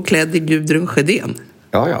någon går klädd i Gudrun Sjödén.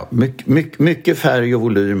 Ja. Mycket färg och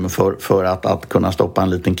volym för att kunna stoppa en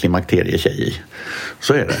liten klimakterietjej i.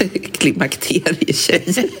 Så är det.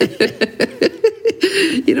 Klimakterietjej.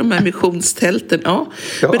 I de här missionstälten. Ja.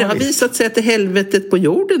 Men det har visat sig att det är helvetet på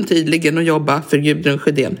jorden tydligen att jobba för Gudrun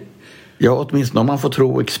Sjödén. Ja, åtminstone om man får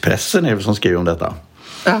tro Expressen är det som skriver om detta.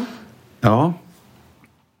 Ja.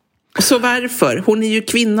 Så varför? Hon är ju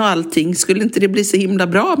kvinna och allting. Skulle inte det bli så himla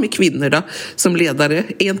bra med kvinnor då som ledare?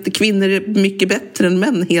 Är inte kvinnor mycket bättre än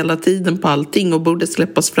män hela tiden på allting och borde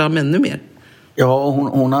släppas fram ännu mer? Ja,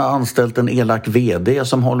 hon har anställt en elak vd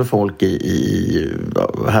som håller folk i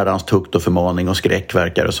herrans tukt och förmaning och skräck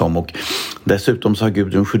verkar det som. Och dessutom så har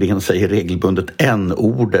Gudrun Sjödén säger regelbundet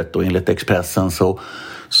n-ordet och enligt Expressen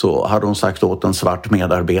så hade hon sagt åt en svart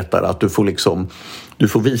medarbetare att du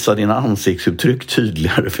får visa dina ansiktsuttryck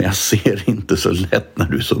tydligare för jag ser inte så lätt när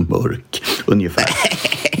du är så mörk, ungefär.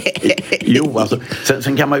 Jo, alltså,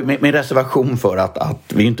 sen kan man med reservation för att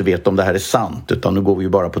vi inte vet om det här är sant utan nu går vi ju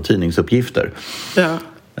bara på tidningsuppgifter. Ja.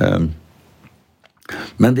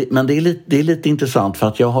 Men det är lite intressant för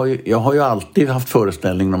att jag har ju alltid haft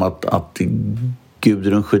föreställningen om att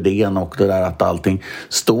Gudrun Sjödén och det där att allting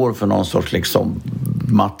står för någon sorts liksom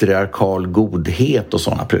matriarkal godhet och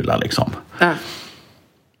sådana prylar liksom. Ja.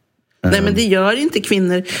 Nej, men det gör inte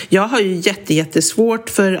kvinnor. Jag har ju jättesvårt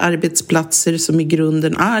för arbetsplatser som i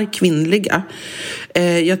grunden är kvinnliga.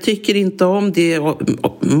 Jag tycker inte om det.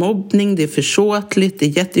 Mobbning, det är försåtligt, det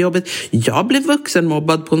är jättejobbigt. Jag blev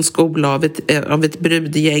vuxenmobbad på en skola av ett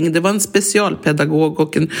brudgäng. Det var en specialpedagog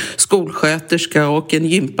och en skolsköterska och en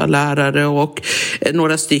gympalärare och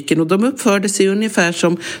några stycken. Och de uppförde sig ungefär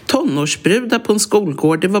som tonårsbrudar på en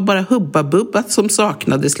skolgård. Det var bara hubba-bubba som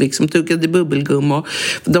saknades, liksom tuggade bubbelgum och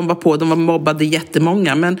de var mobbade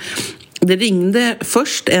jättemånga, men det ringde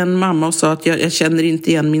först en mamma och sa att jag känner inte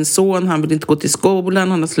igen min son, han vill inte gå till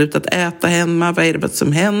skolan, han har slutat äta hemma, vad är det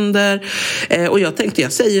som händer? Och jag tänkte,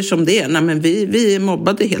 jag säger som det är, nej men vi är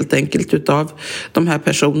mobbade helt enkelt utav de här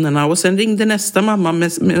personerna. Och sen ringde nästa mamma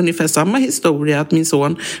med ungefär samma historia, att min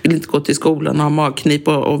son vill inte gå till skolan och har magknip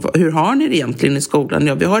och hur har ni det egentligen i skolan?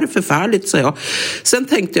 Ja, vi har det förfärligt, sa jag. Sen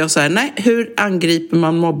tänkte jag så här, nej, hur angriper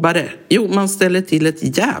man mobbare? Jo, man ställer till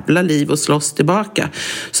ett jävla liv och slåss tillbaka.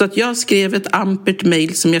 Så att jag skrev ett ampert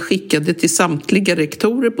mejl som jag skickade till samtliga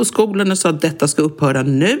rektorer på skolan och sa att detta ska upphöra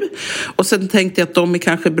nu. Och sen tänkte jag att de är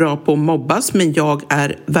kanske bra på att mobbas, men jag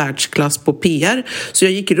är världsklass på PR. Så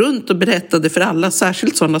jag gick runt och berättade för alla,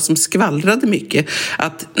 särskilt sådana som skvallrade mycket,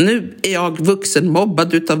 att nu är jag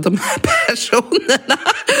vuxenmobbad utav de här personerna.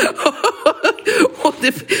 Och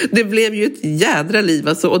det blev ju ett jädra liv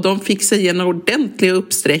alltså, och de fick sig igenom ordentliga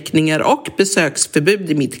uppsträckningar och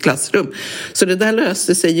besöksförbud i mitt klassrum. Så det där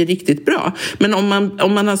löste sig ju riktigt bra. Men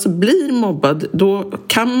om man alltså blir mobbad, då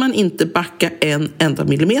kan man inte backa en enda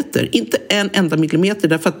millimeter. Inte en enda millimeter,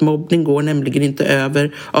 därför att mobbning går nämligen inte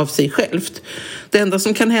över av sig självt. Det enda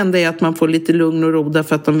som kan hända är att man får lite lugn och ro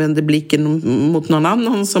därför att de vänder blicken mot någon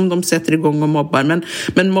annan som de sätter igång och mobbar.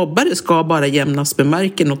 Men mobbare ska bara jämnas med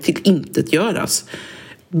marken och till intet göras.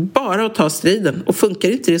 Bara att ta striden. Och funkar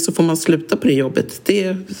inte det så får man sluta på det jobbet.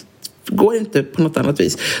 Det går inte på något annat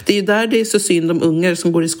vis. Det är ju där det är så synd om ungar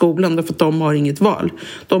som går i skolan, därför att de har inget val.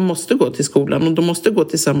 De måste gå till skolan och de måste gå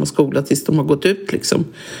till samma skola tills de har gått ut liksom,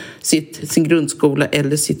 sin grundskola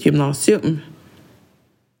eller sitt gymnasium.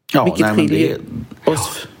 Ja, vilket skiljer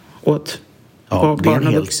oss åt. Ja,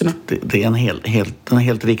 det är en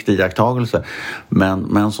helt riktig iakttagelse.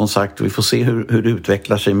 Men som sagt, vi får se hur det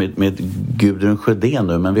utvecklar sig med Gudrun Sjödén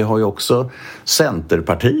nu. Men vi har ju också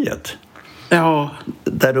Centerpartiet. Ja.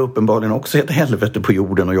 Där det uppenbarligen också är ett helvete på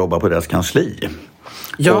jorden att jobba på deras kansli.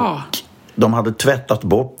 Ja. de hade tvättat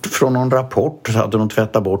bort från någon rapport, så hade de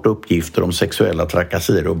tvättat bort uppgifter om sexuella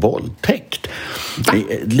trakasserier och våldtäkt.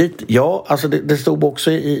 Ja, alltså det stod också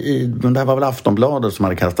men det här var väl Aftonbladet som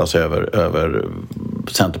hade kastats över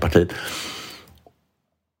Centerpartiet.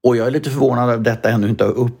 Och jag är lite förvånad över att detta ännu inte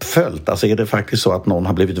har uppföljt. Alltså är det faktiskt så att någon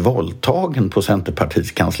har blivit våldtagen på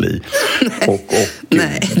Centerpartiets kansli?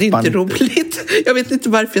 Nej, det är inte roligt. Jag vet inte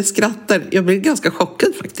varför jag skrattar. Jag blir ganska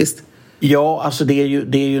chockad faktiskt. Ja, alltså det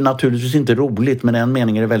är ju naturligtvis inte roligt, men en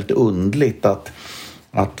mening är det väldigt underligt att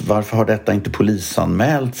varför har detta inte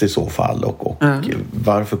polisanmälts i så fall och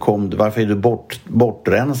varför är du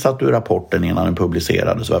bortrensat ur rapporten innan den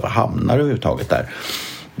publicerades, varför hamnar du överhuvudtaget där?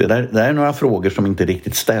 Det där är några frågor som inte är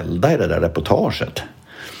riktigt ställda i det där reportaget.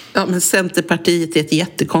 Ja, men Centerpartiet är ett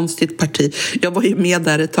jättekonstigt parti. Jag var ju med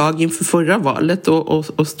där ett tag inför förra valet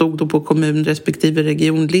och stod då på kommun respektive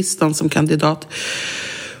regionlistan som kandidat.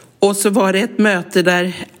 Och så var det ett möte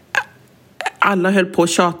där alla höll på och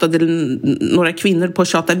tjatade, några kvinnor på att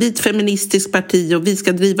tjata, vi är ett feministiskt parti och vi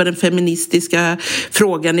ska driva den feministiska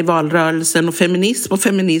frågan i valrörelsen och feminism. Och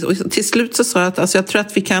till slut så sa jag att alltså jag tror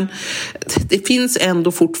att det finns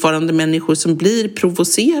ändå fortfarande människor som blir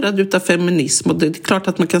provocerade utav feminism, och det är klart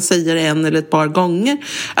att man kan säga det en eller ett par gånger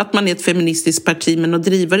att man är ett feministiskt parti, men att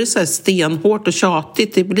driva det så här stenhårt och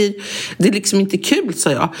tjatigt, det är liksom inte kul,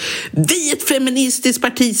 sa jag. Vi är ett feministiskt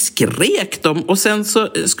parti, skrek de, och sen så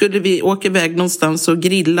skulle vi åka iväg någonstans och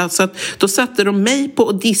grilla, så att då satte de mig på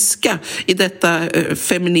att diska i detta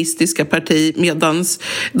feministiska parti, medans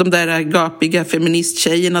de där gapiga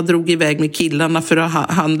feministtjejerna drog iväg med killarna för att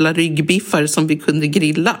handla ryggbiffar som vi kunde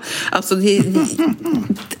grilla. Alltså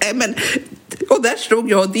och där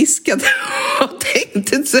stod jag och diskade och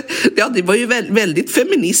tänkte, ja, det var ju väldigt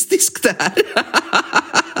feministiskt det här.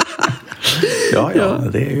 Ja,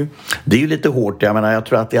 det är ju lite hårt. Jag menar, jag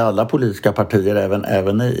tror att i alla politiska partier,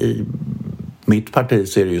 även i mitt parti,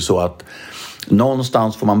 så är det ju så att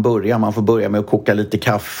någonstans får man börja. Man får börja med att koka lite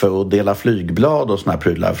kaffe och dela flygblad och såna här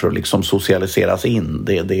prylar för att liksom socialiseras in.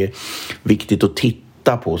 Det är viktigt att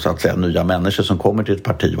titta på, så att säga, nya människor som kommer till ett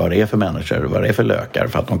parti. Vad det är för människor, vad det är för lökar,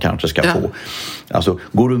 för att de kanske ska få... Alltså,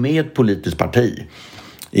 går du med ett politiskt parti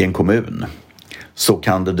i en kommun så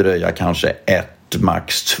kan det dröja kanske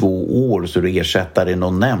max 2 år så du ersätter i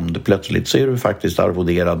någon nämnd. Plötsligt så är du faktiskt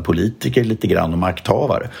arvoderad politiker lite grann och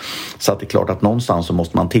makthavare. Så att det är klart att någonstans så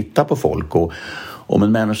måste man titta på folk, och om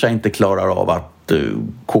en människa inte klarar av att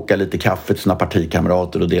koka lite kaffe till sina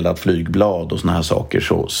partikamrater och dela ett flygblad och såna här saker,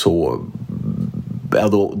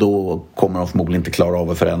 då kommer de förmodligen inte klara av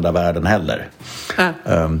att förändra världen heller.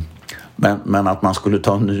 Men att man skulle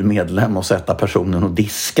ta en ny medlem och sätta personen och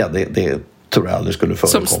diska, det tror jag aldrig skulle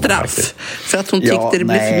förekomma. Som straff, faktiskt. För att hon tyckte det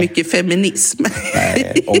blev för mycket feminism.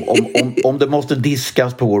 Nej, om det måste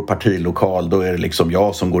diskas på vår partilokal, då är det liksom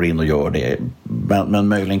jag som går in och gör det. Men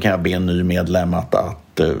möjligen kan jag be en ny medlem att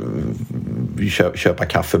köpa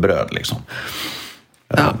kaffebröd liksom.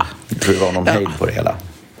 Det får vara någon hejd på det hela.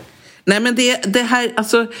 Nej, men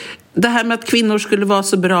det här med att kvinnor skulle vara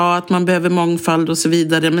så bra, att man behöver mångfald och så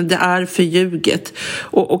vidare, men det är förljuget.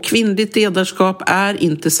 Och kvinnligt ledarskap är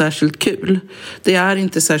inte särskilt kul. Det är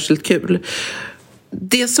inte särskilt kul.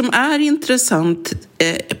 Det som är intressant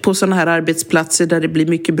på sådana här arbetsplatser där det blir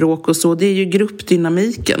mycket bråk och så, det är ju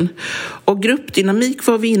gruppdynamiken. Och gruppdynamik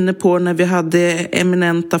var vi inne på när vi hade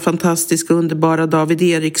eminenta, fantastiska, underbara David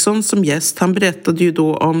Eriksson som gäst. Han berättade ju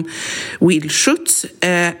då om Will Schutz,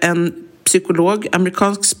 en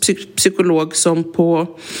amerikansk psykolog som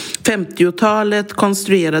på 50-talet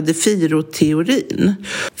konstruerade FIRO-teorin.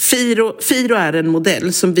 FIRO är en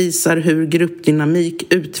modell som visar hur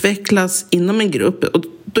gruppdynamik utvecklas inom en grupp. Och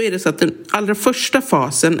då är det så att den allra första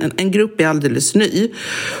fasen, en grupp är alldeles ny,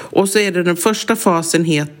 och så är det den första fasen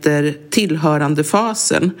heter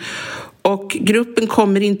tillhörandefasen. Och gruppen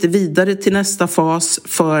kommer inte vidare till nästa fas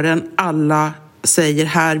förrän alla säger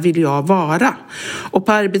här vill jag vara. Och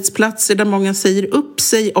på arbetsplatser där många säger upp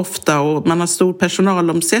sig ofta och man har stor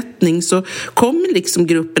personalomsättning, så kommer liksom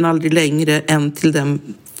gruppen aldrig längre än till den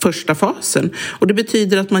första fasen. Och det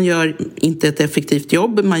betyder att man gör inte ett effektivt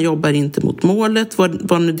jobb, man jobbar inte mot målet,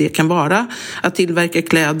 vad nu det kan vara, att tillverka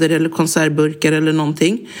kläder eller konservburkar eller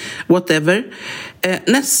någonting, whatever.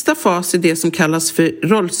 Nästa fas är det som kallas för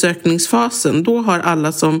rollsökningsfasen. Då har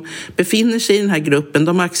alla som befinner sig i den här gruppen,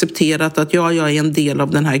 de har accepterat att jag är en del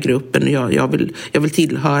av den här gruppen och jag vill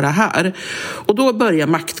tillhöra här. Och då börjar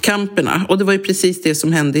maktkamperna. Och det var ju precis det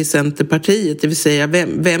som hände i Centerpartiet, det vill säga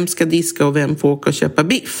vem ska diska och vem får åka och köpa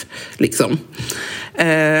biff liksom.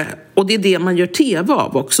 Och det är det man gör tv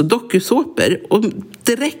av också, dokusåper. Och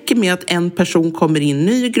det räcker med att en person kommer in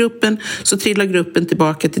ny i gruppen, så trillar gruppen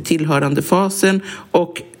tillbaka till tillhörandefasen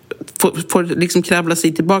och får liksom kravla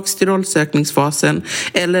sig tillbaks till rollsökningsfasen,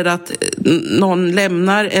 eller att någon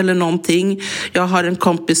lämnar eller någonting. Jag har en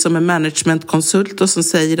kompis som är managementkonsult och som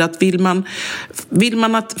säger att vill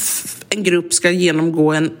man att en grupp ska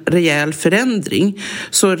genomgå en rejäl förändring,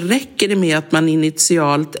 så räcker det med att man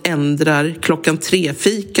initialt ändrar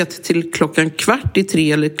 3:00-fikat till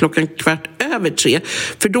 2:15 eller 2:15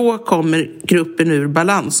 för då kommer gruppen ur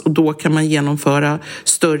balans och då kan man genomföra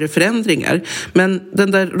större förändringar. Men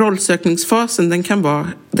den där rollsökningsfasen, den kan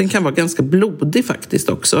vara ganska blodig faktiskt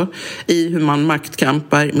också i hur man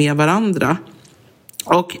maktkampar med varandra.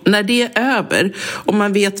 Och när det är över och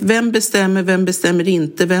man vet vem bestämmer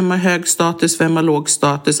inte, vem har hög status, vem har låg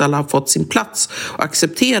status, alla har fått sin plats och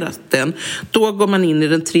accepterat den, då går man in i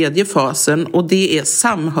den 3:e fasen och det är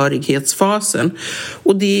samhörighetsfasen.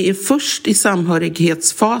 Och det är först i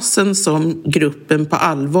samhörighetsfasen som gruppen på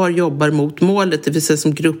allvar jobbar mot målet, det vill säga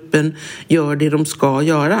som gruppen gör det de ska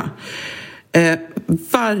göra.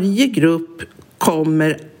 Varje grupp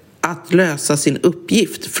kommer att lösa sin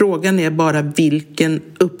uppgift. Frågan är bara vilken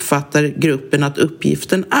uppfattar gruppen att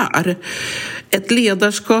uppgiften är. Ett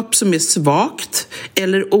ledarskap som är svagt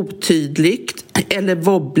eller otydligt eller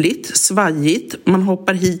wobbligt, svajigt, man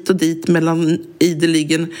hoppar hit och dit mellan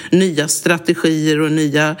ideligen nya strategier och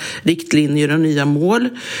nya riktlinjer och nya mål.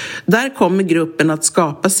 Där kommer gruppen att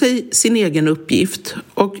skapa sig sin egen uppgift,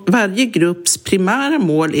 och varje grupps primära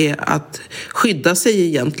mål är att skydda sig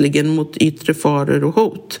egentligen mot yttre faror och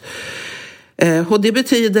hot. Och det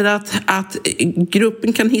betyder att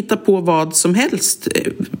gruppen kan hitta på vad som helst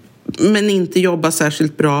men inte jobba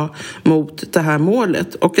särskilt bra mot det här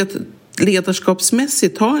målet. Och att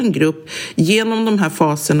ledarskapsmässigt ha en grupp genom de här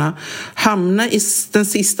faserna, hamna i den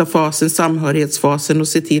sista fasen, samhörighetsfasen, och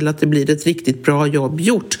se till att det blir ett riktigt bra jobb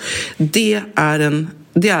gjort. Det är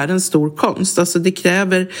en stor konst. Alltså det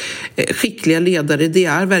kräver skickliga ledare. Det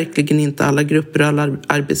är verkligen inte alla grupper och alla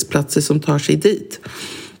arbetsplatser som tar sig dit.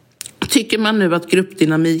 Tycker man nu att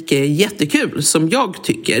gruppdynamik är jättekul, som jag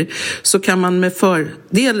tycker, så kan man med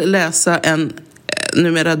fördel läsa en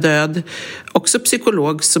numera död, också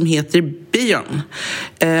psykolog, som heter Bion.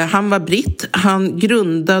 Han var britt. Han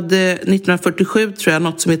grundade 1947 tror jag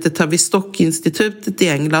något som heter Tavistock-institutet i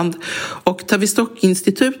England. Och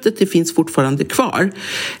Tavistock-institutet, det finns fortfarande kvar.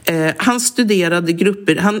 Han studerade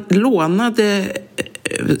grupper. Han lånade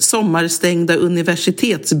sommarstängda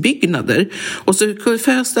universitetsbyggnader och så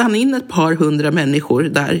föste han in ett par hundra människor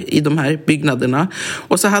där i de här byggnaderna,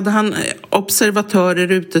 och så hade han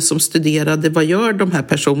observatörer ute som studerade vad gör de här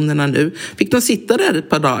personerna nu. Fick de sitta där ett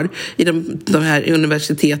par dagar i de här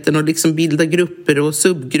universiteten och liksom bilda grupper och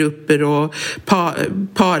subgrupper och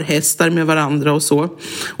parhästar med varandra och så.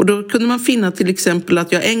 Och då kunde man finna till exempel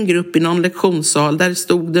att en grupp i någon lektionssal, där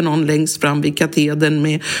stod det någon längst fram vid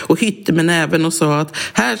katedern och hytte med näven och sa att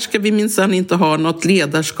här ska vi minsann inte ha något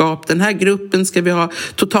ledarskap, den här gruppen ska vi ha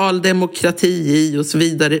total demokrati i och så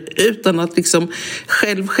vidare, utan att liksom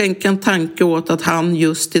själv skänka en tanke åt att han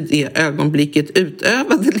just i det ögonblicket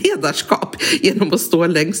utövade ledarskap genom att stå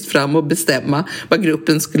längst fram och bestämma vad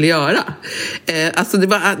gruppen skulle göra. Alltså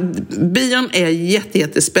Bion är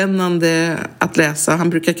jättespännande att läsa. Han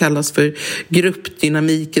brukar kallas för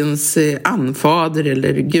gruppdynamikens anfader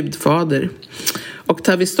eller gudfader. Och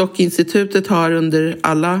Tavistock-institutet har under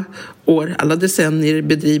alla decennier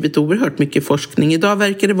bedrivit oerhört mycket forskning. Idag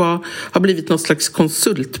verkar det ha blivit något slags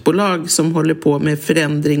konsultbolag som håller på med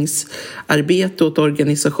förändringsarbete åt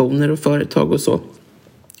organisationer och företag och så.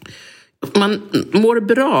 Man mår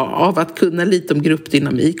bra av att kunna lite om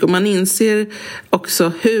gruppdynamik, och man inser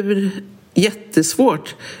också hur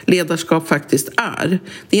jättesvårt ledarskap faktiskt är.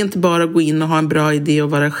 Det är inte bara att gå in och ha en bra idé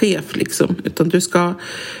och vara chef liksom, utan du ska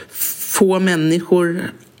få människor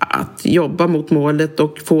att jobba mot målet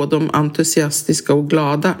och få dem entusiastiska och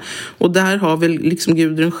glada. Och där har väl liksom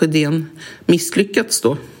Gudrun Sjödén misslyckats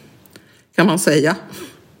då, kan man säga.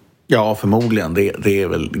 Ja, förmodligen. Det är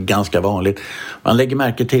väl ganska vanligt. Man lägger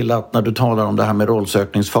märke till att när du talar om det här med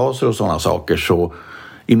rollsökningsfaser och sådana saker, så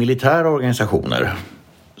i militära organisationer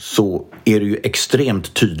så är det ju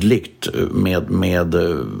extremt tydligt med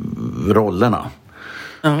rollerna.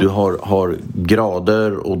 Du har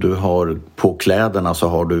grader, och du har på kläderna så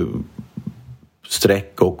har du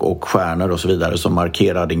streck och stjärnor och så vidare som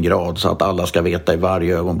markerar din grad, så att alla ska veta i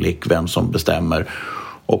varje ögonblick vem som bestämmer.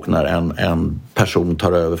 Och när en person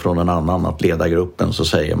tar över från en annan att leda gruppen, så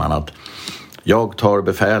säger man att jag tar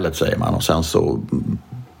befälet, säger man, och sen så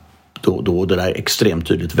då det där extremt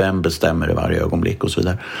tydligt, vem bestämmer i varje ögonblick och så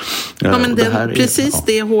vidare. Ja, men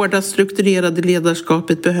det hårda strukturerade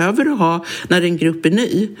ledarskapet behöver du ha när en grupp är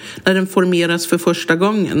ny, när den formeras för första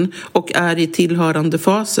gången och är i tillhörande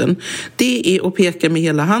fasen. Det är att peka med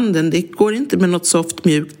hela handen. Det går inte med något soft,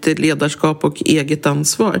 mjukt ledarskap och eget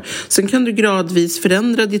ansvar. Sen kan du gradvis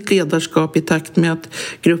förändra ditt ledarskap i takt med att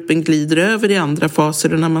gruppen glider över i andra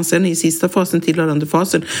faser, och när man sen är i sista fasen, tillhörande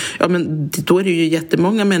fasen, ja, men då är det ju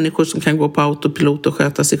jättemånga människor som kan gå på autopilot och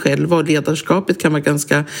sköta sig själva, och ledarskapet kan vara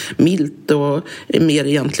ganska milt och mer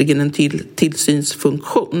egentligen en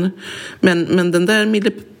tillsynsfunktion. Men den där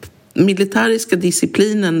militariska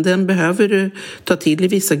disciplinen, den behöver du ta till i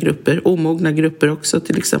vissa grupper, omogna grupper också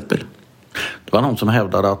till exempel. Det var någon som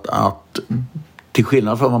hävdade att till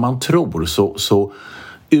skillnad från vad man tror så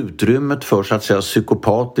utrymmet för så att säga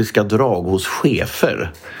psykopatiska drag hos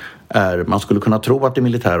chefer man skulle kunna tro att i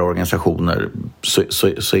militära organisationer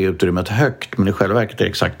så är utrymmet högt, men i själva verket är det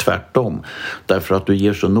exakt tvärtom. Därför att du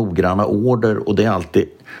ger så noggranna order, och det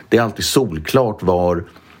är alltid solklart var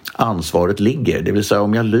ansvaret ligger. Det vill säga,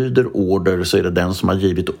 om jag lyder order så är det den som har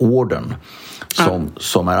givit orden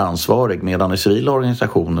som är ansvarig. Medan i civila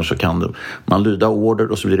organisationer så kan man lyda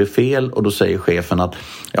order och så blir det fel, och då säger chefen att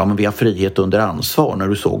ja, men vi har frihet under ansvar. När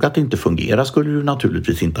du såg att det inte fungerar skulle du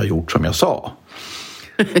naturligtvis inte ha gjort som jag sa.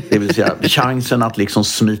 Det vill säga, chansen att liksom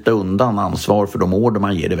smita undan ansvar för de order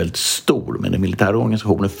man ger är väldigt stor. Men i militära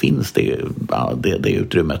organisationer finns det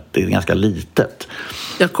utrymmet. Det är ganska litet.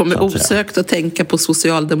 Jag kommer osökt att tänka på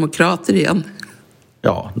socialdemokrater igen.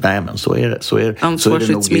 Ja, nej, men så är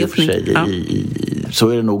det nog i och för sig. Så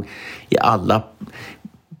är det nog i alla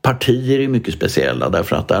partier. Är mycket speciella,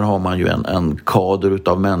 därför att där har man ju en kader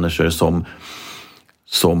utav människor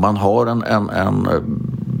som man har en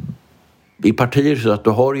i partier, så att du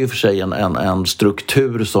har ju för sig en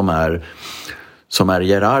struktur som är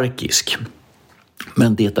hierarkisk.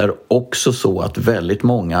 Men det är också så att väldigt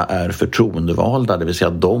många är förtroendevalda, det vill säga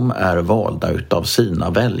att de är valda utav sina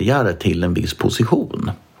väljare till en viss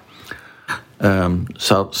position.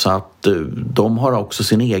 Så att de har också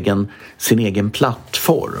sin egen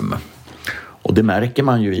plattform. Och det märker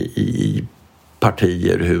man ju i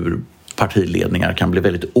partier, hur partiledningar kan bli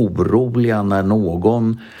väldigt oroliga när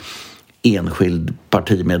någon enskild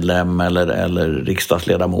partimedlem eller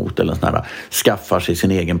riksdagsledamot eller sån här skaffar sig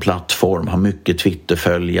sin egen plattform, har mycket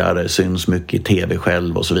Twitterföljare, syns mycket i tv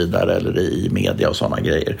själv och så vidare, eller i media och sådana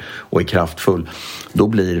grejer, och är kraftfull. Då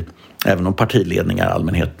blir, även om partiledningar i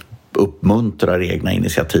allmänhet uppmuntrar egna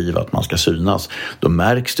initiativ att man ska synas, då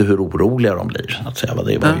märks det hur oroliga de blir. Att säga,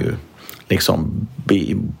 det var ju liksom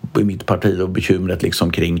i mitt parti och bekymret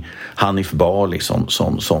liksom kring Hanif Bah liksom,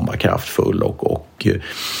 som var kraftfull, och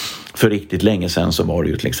för riktigt länge sedan så var det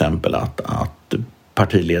ju till exempel att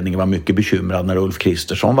partiledningen var mycket bekymrad när Ulf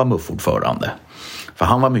Kristersson var MUF-ordförande. För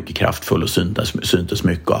han var mycket kraftfull och syntes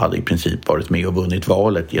mycket och hade i princip varit med och vunnit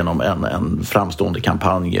valet genom en framstående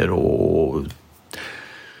kampanjer och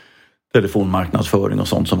telefonmarknadsföring och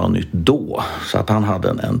sånt som var nytt då. Så att han hade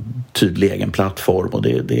en tydlig egen plattform, och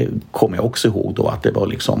det kommer jag också ihåg då, att det var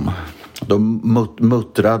liksom, då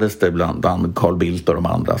muttrades det bland Carl Bildt och de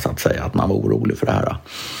andra, så att säga, att man var orolig för det här.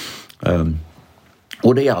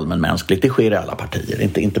 Och det är allmänmänskligt, det sker i alla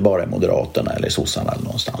partier, inte bara i Moderaterna eller i sossarna eller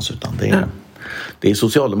någonstans, utan det är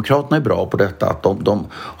Socialdemokraterna är bra på detta, att de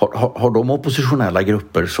har de oppositionella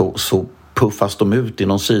grupper så puffas de ut i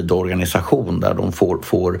någon sidoorganisation där de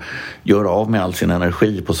får göra av med all sin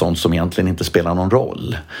energi på sånt som egentligen inte spelar någon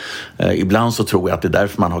roll. Ibland så tror jag att det är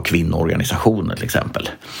därför man har kvinnoorganisationer till exempel.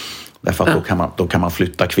 Därför att då kan man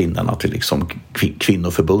flytta kvinnorna till liksom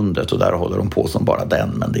kvinnoförbundet, och där håller de på som bara den,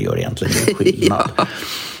 men det gör egentligen ingen skillnad. Ja.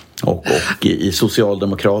 Och i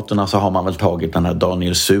Socialdemokraterna så har man väl tagit den här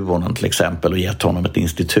Daniel Suhonen till exempel och gett honom ett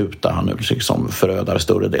institut där han nu liksom förödar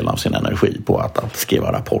större delen av sin energi på att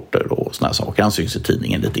skriva rapporter och såna här saker. Han syns i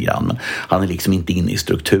tidningen lite grann, men han är liksom inte inne i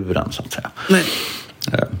strukturen, så att säga. Nej.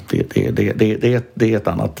 Det är ett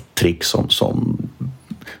annat trick som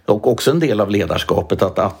och också en del av ledarskapet,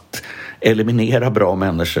 att eliminera bra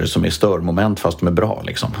människor som är störmoment fast de är bra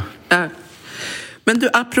liksom. Ja. Men du,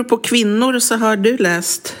 apropå kvinnor, så har du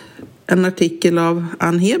läst en artikel av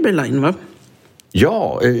Ann Heberlein, va?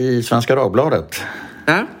 Ja, i Svenska Dagbladet.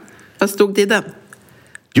 Ja, vad stod det i den?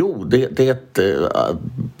 Jo,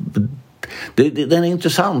 den är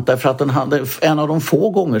intressant därför att det är en av de få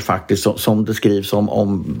gånger faktiskt som det skrivs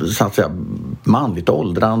om så att säga, manligt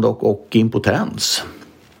åldrande och impotens.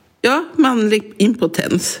 Ja, manlig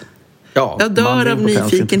impotens. Ja, jag dör av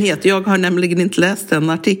nyfikenhet. Jag har nämligen inte läst en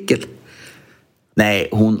artikel. Nej,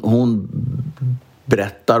 hon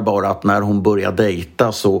berättar bara att när hon började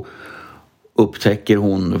dejta så upptäcker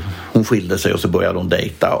hon skilde sig och så började hon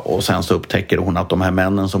dejta, och sen så upptäcker hon att de här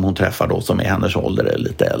männen som hon träffar då, som är hennes ålder eller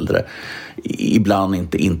lite äldre,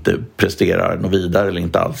 ibland inte presterar något vidare, eller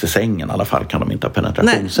inte alls i sängen. I alla fall kan de inte ha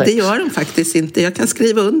penetrationssex. Nej, det gör de faktiskt inte. Jag kan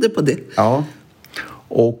skriva under på det. Ja,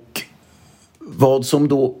 och vad som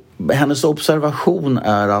då, hennes observation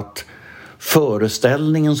är att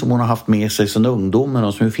föreställningen som hon har haft med sig sedan ungdomen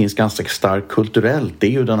och som finns ganska starkt kulturellt, det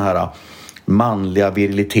är ju den här manliga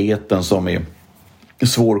viriliteten som är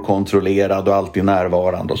svårkontrollerad och alltid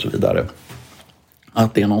närvarande och så vidare.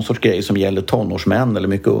 Att det är någon sorts grej som gäller tonårsmän eller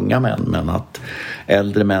mycket unga män, men att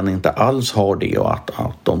äldre män inte alls har det, och att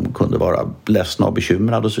de kunde vara ledsna och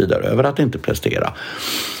bekymrade och så vidare över att inte prestera.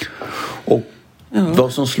 Och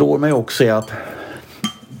vad som slår mig också är att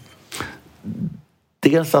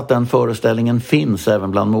dels att den föreställningen finns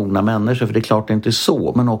även bland mogna människor, för det är klart det inte är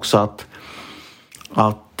så, men också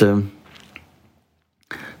att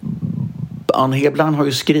Ann Hebland har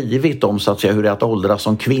ju skrivit om, så att säga, hur det är att åldras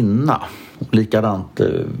som kvinna. Likadant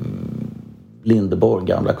Lindeborg,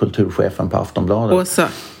 gamla kulturchefen på Aftonbladet.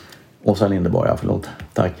 Åsa Lindeborg, ja, förlåt.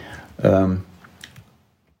 Tack.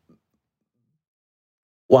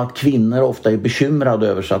 Och att kvinnor ofta är bekymrade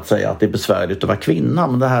över, så att säga, att det är besvärligt att vara kvinna.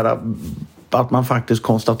 Men det här att man faktiskt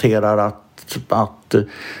konstaterar att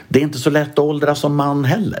det är inte så lätt att åldras som man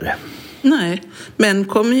heller. Nej, män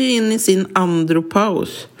kommer ju in i sin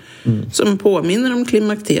andropaus som påminner om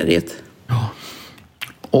klimakteriet. Ja.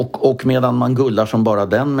 Och medan man gullar som bara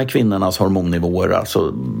den med kvinnornas hormonnivåer,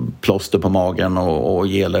 alltså plåster på magen och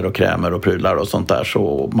geler och krämer och prylar och sånt där,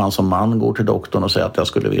 så man som man går till doktorn och säger att jag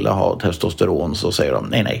skulle vilja ha testosteron, så säger de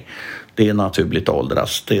nej, det är naturligt att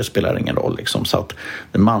åldras, det spelar ingen roll liksom. Så att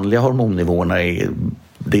de manliga hormonnivåerna är,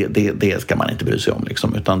 det ska man inte bry sig om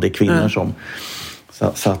liksom, utan det är kvinnor som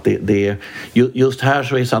så att det just här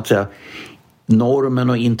så är, så att säga, normen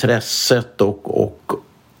och intresset och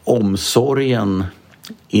omsorgen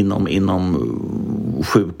inom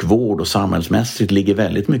sjukvård och samhällsmässigt ligger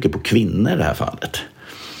väldigt mycket på kvinnor i det här fallet.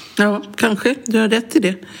 Ja, kanske. Du har rätt i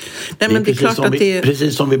det. Nej, men det är klart att det är...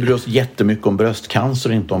 Precis som vi bryr oss jättemycket om bröstcancer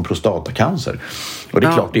och inte om prostatacancer. Och det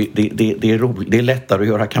är klart, det är lättare att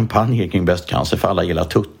göra kampanjer kring bröstcancer, för alla gillar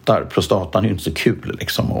tuttar. Prostatan är ju inte så kul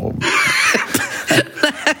liksom. Och...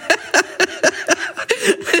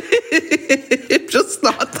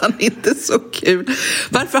 Prostatan är inte så kul.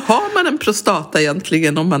 Varför har man en prostata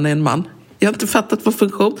egentligen om man är en man? Jag har inte fattat vad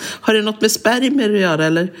funktion. Har det något med spermier att göra,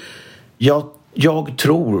 eller? Jag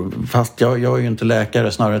tror, fast jag är ju inte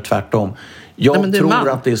läkare, snarare tvärtom. Jag tror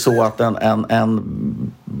att det är så att en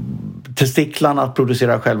testiklarna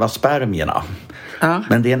producerar själva spermierna. Ja.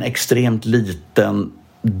 Men det är en extremt liten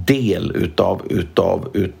del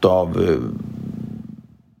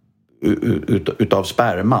utav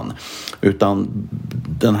sperman, utan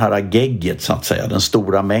den här gegget, så att säga, den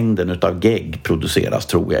stora mängden utav gegg produceras,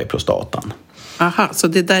 tror jag, i prostatan. Aha, så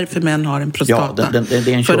det är därför män har en prostata? Ja, det är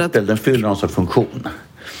en körtel, den fyller någon sorts funktion.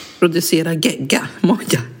 Producera gegga,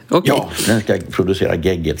 moja. Okay. Ja, den ska producera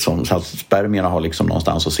gegget som, så att spermierna har liksom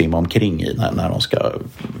någonstans att simma omkring i när de ska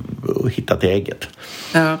hitta till ägget.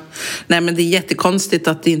 Ja, nej, men det är jättekonstigt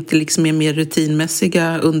att det inte liksom är mer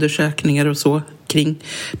rutinmässiga undersökningar och så kring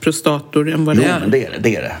prostator än vad det är. Men det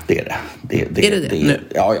är det. Nu?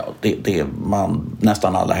 Ja, det är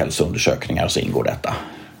nästan alla hälsoundersökningar så ingår detta.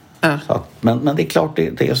 Ja. Så att, men det är klart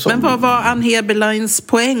det är så. Men vad var Ann Heberleins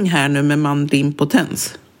poäng här nu med manlig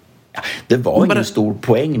impotens? Ja, det var ingen stor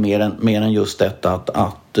poäng mer än just detta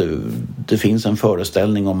att det finns en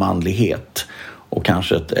föreställning om manlighet och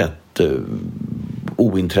kanske ett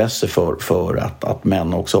ointresse för att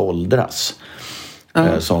män också åldras.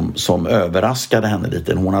 Som överraskade henne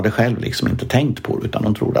lite. Hon hade själv liksom inte tänkt på det, utan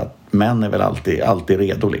hon trodde att män är väl alltid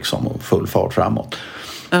redo liksom, och full fart framåt.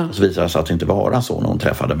 Och så visade det sig att det inte var så när hon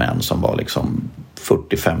träffade män som var liksom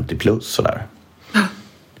 40-50 plus sådär.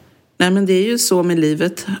 Nej, men det är ju så med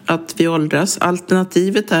livet att vi åldras.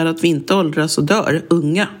 Alternativet är att vi inte åldras och dör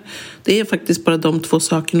unga. Det är faktiskt bara de två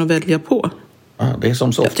sakerna att välja på. Ja, det är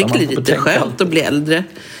som så jag tycker det är lite skönt att bli äldre.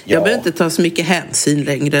 Jag behöver inte ta så mycket hänsyn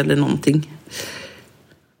längre eller någonting.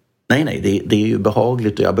 Nej, det är ju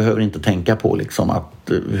behagligt och jag behöver inte tänka på liksom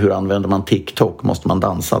att hur använder man TikTok? Måste man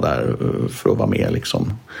dansa där för att vara med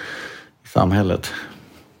liksom i samhället?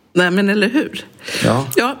 Nej, men eller hur?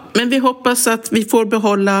 Ja, men vi hoppas att vi får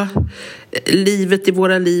behålla livet i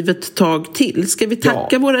våra liv ett tag till. Ska vi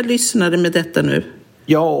tacka våra lyssnare med detta nu?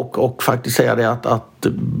 Ja, och faktiskt säga det att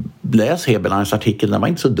läs Heberleins artikel, den var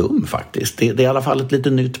inte så dum faktiskt. Det är i alla fall ett lite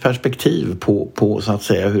nytt perspektiv på så att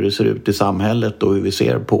säga hur det ser ut i samhället och hur vi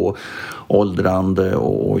ser på åldrande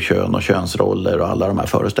och kön och könsroller och alla de här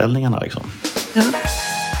föreställningarna liksom. Ja.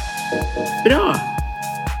 Bra.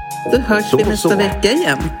 Då hörs vi nästa vecka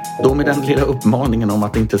igen. Då med den lilla uppmaningen om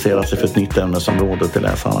att intressera sig för ett nytt ämnesområde till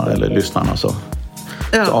läsarna eller lyssnarna så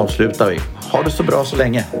avslutar vi. Ha det så bra så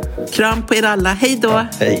länge. Kram på er alla. Hej då.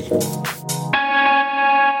 Hej.